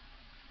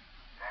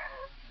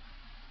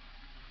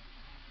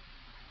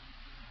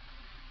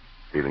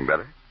 Feeling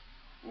better?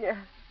 Yes.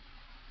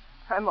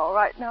 I'm all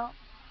right now.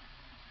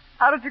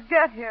 How did you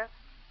get here?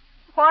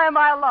 Why am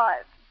I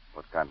alive?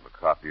 What kind of a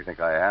cop do you think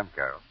I am,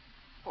 Carol?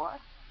 What?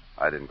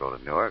 I didn't go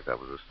to Newark. That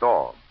was a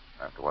stall.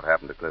 After what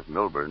happened to Cliff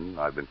Milburn,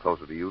 I've been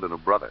closer to you than a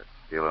brother.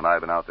 Steele and I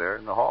have been out there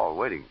in the hall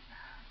waiting.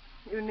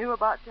 You knew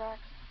about Jack?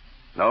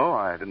 No,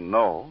 I didn't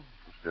know.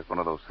 It's just one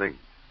of those things.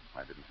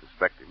 I didn't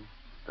suspect him.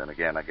 Then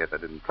again, I guess I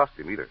didn't trust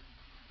him either.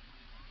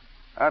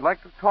 I'd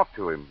like to talk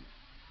to him.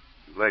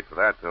 Too late for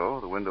that, though.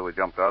 The window we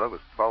jumped out of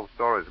was 12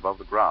 stories above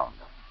the ground.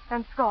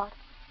 And Scott?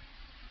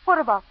 What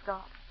about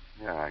Scott?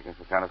 Yeah, I guess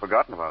I've kind of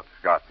forgotten about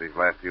Scott these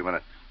last few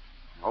minutes.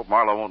 I hope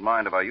Marlowe won't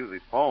mind if I use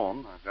his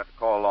phone. I've got to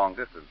call long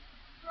distance.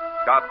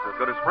 Scott's as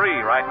good as free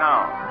right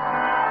now.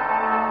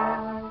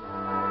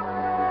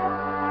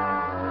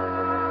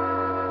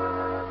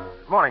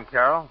 Good morning,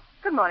 Carol.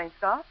 Good morning,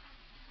 Scott.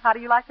 How do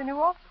you like the new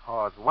office?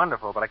 Oh, it's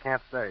wonderful, but I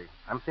can't stay.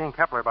 I'm seeing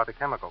Kepler about the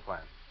chemical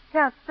plant.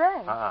 Can't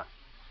stay? Uh-uh.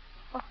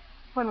 Well,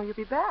 when will you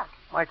be back?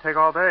 Might take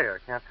all day. I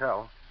can't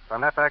tell. If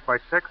I'm not back by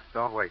 6,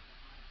 don't wait.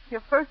 Your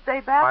first day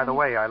back? By the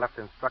way, I left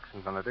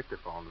instructions on the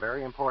dictaphone.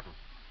 Very important.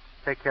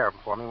 Take care of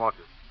them for me, won't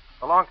you?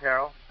 So long,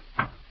 Carol.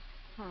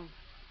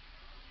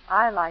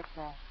 I like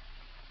that.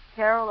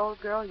 Carol, old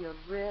girl, you're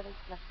really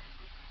clever.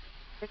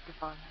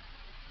 Dictaphone.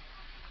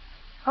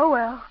 Oh,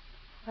 well.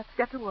 Let's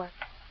get to work.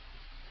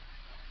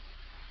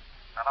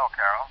 Hello,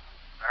 Carol.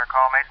 Better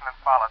call Mason and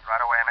Follett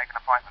right away and make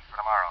an appointment for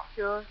tomorrow.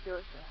 Sure.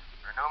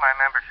 Renew my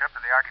membership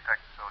to the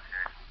Architects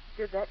Association.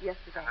 Did that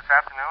yesterday. And this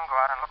afternoon, go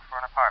out and look for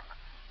an apartment.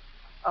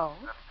 Oh?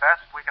 The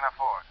best we can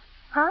afford.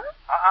 Huh?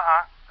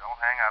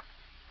 Don't hang up.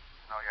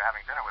 No, you're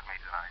having dinner with me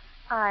tonight.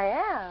 I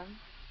am.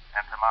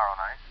 And tomorrow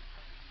night.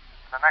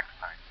 And the next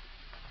night.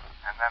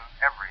 And then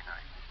every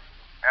night.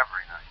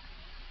 Every night.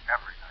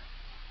 Every night.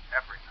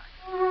 Every night.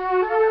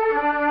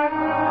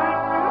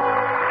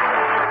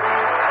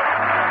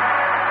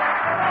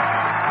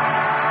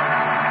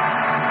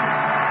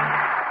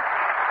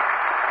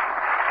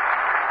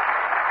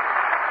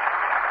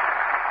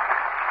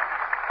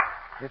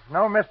 It's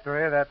no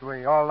mystery that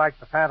we all like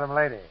the Phantom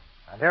Lady.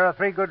 And here are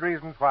 3 good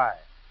reasons why.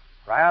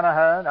 Brian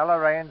Ahern, Ella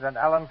Raines, and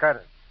Alan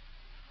Curtis.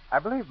 I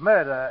believe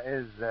murder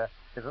is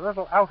a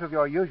little out of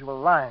your usual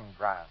line,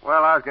 Brian.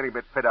 Well, I was getting a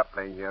bit fed up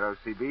playing hero,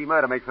 CB.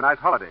 Murder makes a nice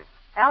holiday.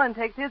 Alan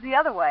takes his the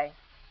other way.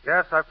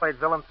 Yes, I've played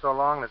villain so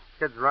long that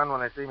kids run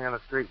when they see me on the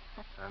street.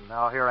 And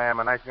now here I am,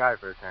 a nice guy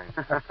for a change.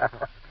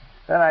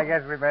 Then I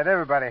guess we've made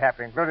everybody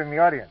happy, including the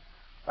audience.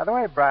 By the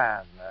way,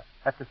 Brian,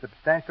 that's a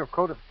substantial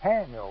coat of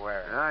tan you're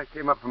wearing. I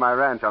came up from my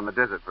ranch on the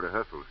desert for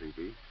rehearsal,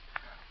 CB.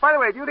 By the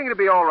way, do you think it'd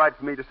be all right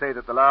for me to say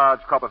that the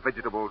large crop of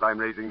vegetables I'm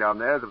raising down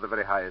there is of the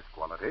very highest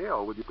quality,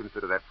 or would you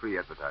consider that free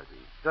advertising?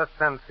 Just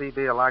send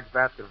CB a large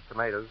basket of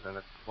tomatoes, and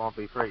it won't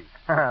be free.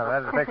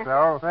 That'll fix the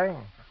whole thing.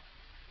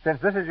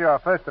 Since this is your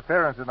first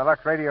appearance in the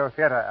Lux Radio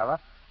Theater, Ella,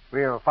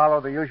 we'll follow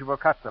the usual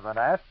custom and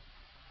ask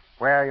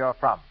where you're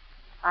from.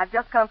 I've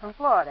just come from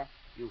Florida.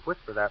 You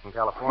whisper that in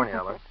California,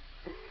 Ella.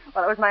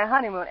 Well, it was my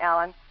honeymoon,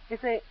 Alan. You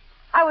see,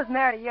 I was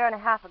married a year and a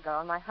half ago,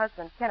 and my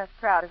husband, Kenneth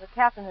Trout, is a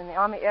captain in the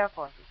Army Air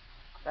Forces.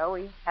 So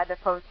we had to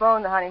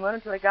postpone the honeymoon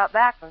until we got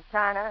back from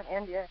China and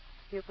India,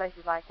 a few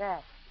places like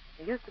that.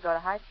 We used to go to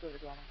high school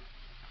together.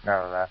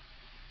 No,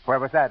 where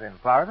was that, in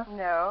Florida?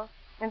 No,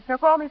 in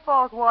Snoqualmie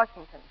Falls,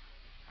 Washington.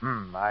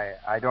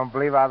 I don't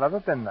believe I've ever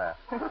been there.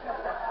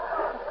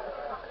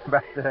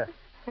 But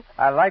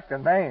I like the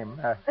name.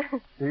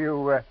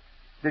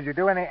 Did you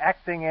do any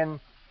acting in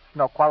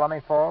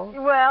Snoqualmie Falls?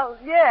 Well,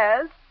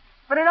 yes.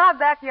 But in our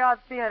backyard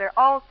theater,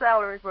 all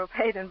salaries were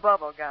paid in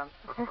bubble gum.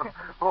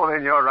 Oh,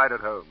 then you're right at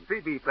home.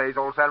 CB plays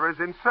all salaries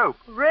in soap.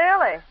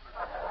 Really?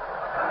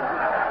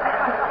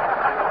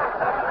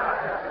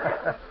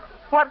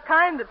 What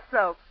kind of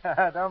soap?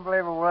 I don't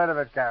believe a word of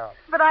it, Carol.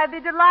 But I'd be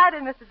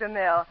delighted, Mr.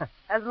 DeMille,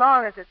 as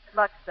long as it's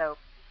Lux soap.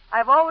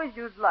 I've always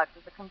used Lux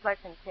as a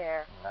complexion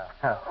care.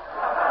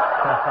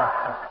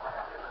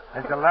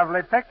 It's a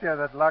lovely picture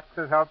that Lux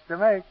has helped to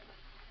make.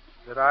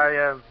 Did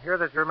I hear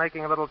that you're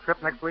making a little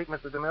trip next week,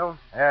 Mr. DeMille?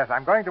 Yes,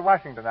 I'm going to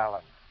Washington,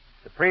 Alan,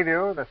 to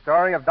preview the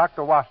story of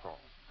Dr. Wassel,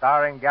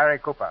 starring Gary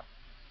Cooper.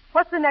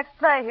 What's the next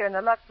play here in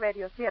the Lux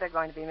Radio Theater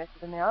going to be, Mr.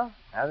 DeMille?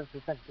 Now,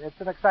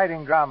 it's an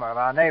exciting drama of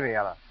our Navy,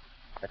 Ella.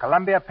 The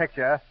Columbia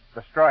picture,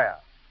 Destroyer.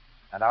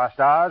 And our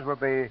stars will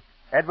be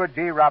Edward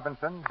G.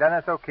 Robinson,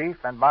 Dennis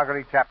O'Keefe, and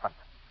Marguerite Chapman.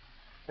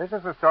 This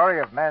is the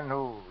story of men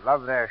who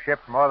love their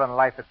ships more than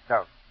life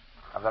itself.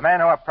 Of the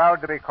men who are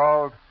proud to be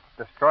called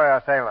destroyer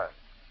sailors.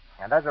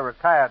 And as a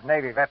retired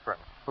Navy veteran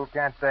who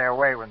can't stay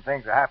away when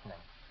things are happening,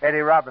 Eddie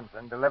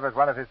Robinson delivers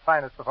one of his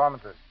finest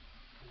performances.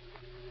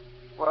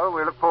 Well,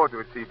 we look forward to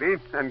it, CB,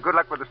 and good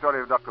luck with the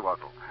story of Dr.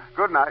 Wassel.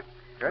 Good night.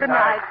 Good night. Good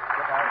night.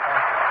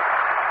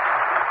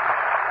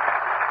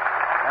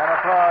 That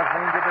applause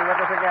means you'll be with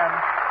us again.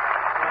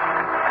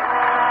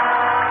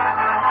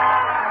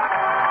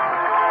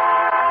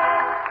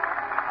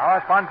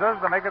 Our sponsors,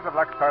 the makers of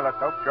Lux Toilet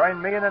Soap,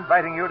 join me in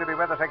inviting you to be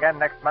with us again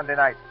next Monday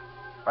night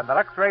when the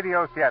Lux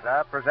Radio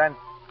Theater presents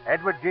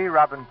Edward G.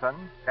 Robinson,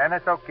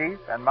 Dennis O'Keefe,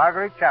 and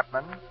Marguerite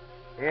Chapman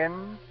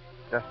in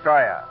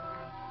Destroyer.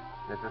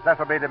 This is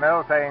Cecil B.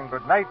 DeMille saying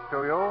good night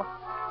to you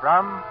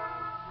from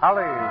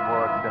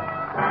Hollywood.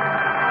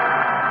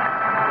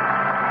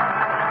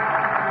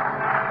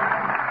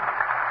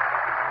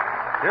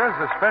 Here's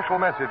a special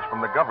message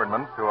from the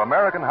government to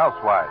American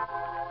housewives.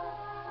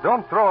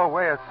 Don't throw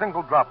away a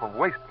single drop of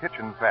waste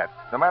kitchen fats,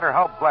 no matter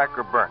how black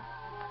or burnt.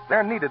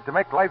 They're needed to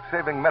make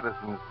life-saving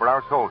medicines for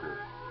our soldiers.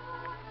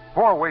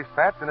 Pour waste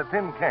fats in a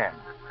tin can.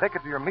 Take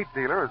it to your meat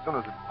dealer as soon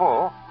as it's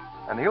full,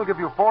 and he'll give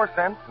you 4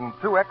 cents and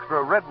 2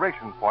 extra red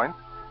ration points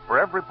for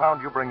every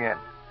pound you bring in.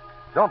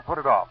 Don't put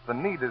it off. The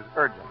need is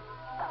urgent.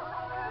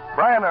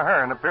 Brian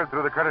Ahern appeared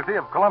through the courtesy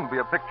of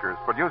Columbia Pictures,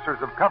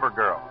 producers of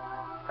CoverGirl.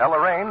 Ella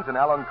Raines and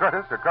Alan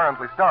Curtis are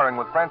currently starring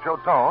with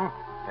Francho Tone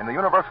in the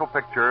Universal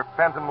picture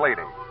Phantom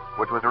Lady,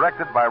 which was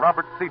directed by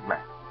Robert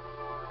Siedmack.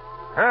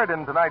 Heard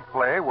in tonight's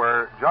play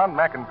were John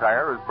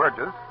McIntyre as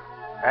Burgess,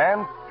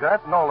 and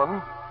Jeanette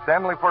Nolan,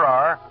 Stanley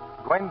Farrar,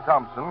 Dwayne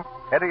Thompson,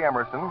 Eddie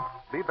Emerson,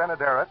 Bea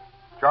Benaderet,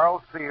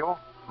 Charles Seal,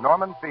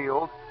 Norman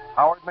Field,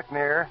 Howard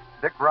McNear,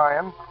 Dick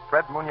Ryan,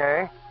 Fred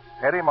Mounier,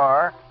 Eddie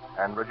Marr,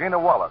 and Regina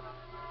Wallace.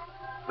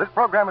 This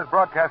program is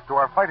broadcast to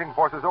our fighting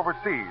forces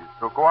overseas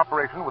through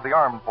cooperation with the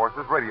Armed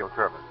Forces Radio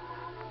Service.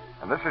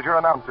 And this is your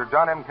announcer,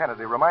 John M.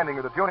 Kennedy, reminding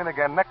you to tune in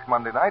again next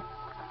Monday night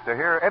to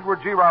hear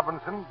Edward G.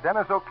 Robinson,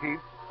 Dennis O'Keefe,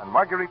 and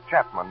Marguerite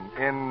Chapman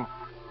in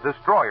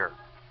Destroyer.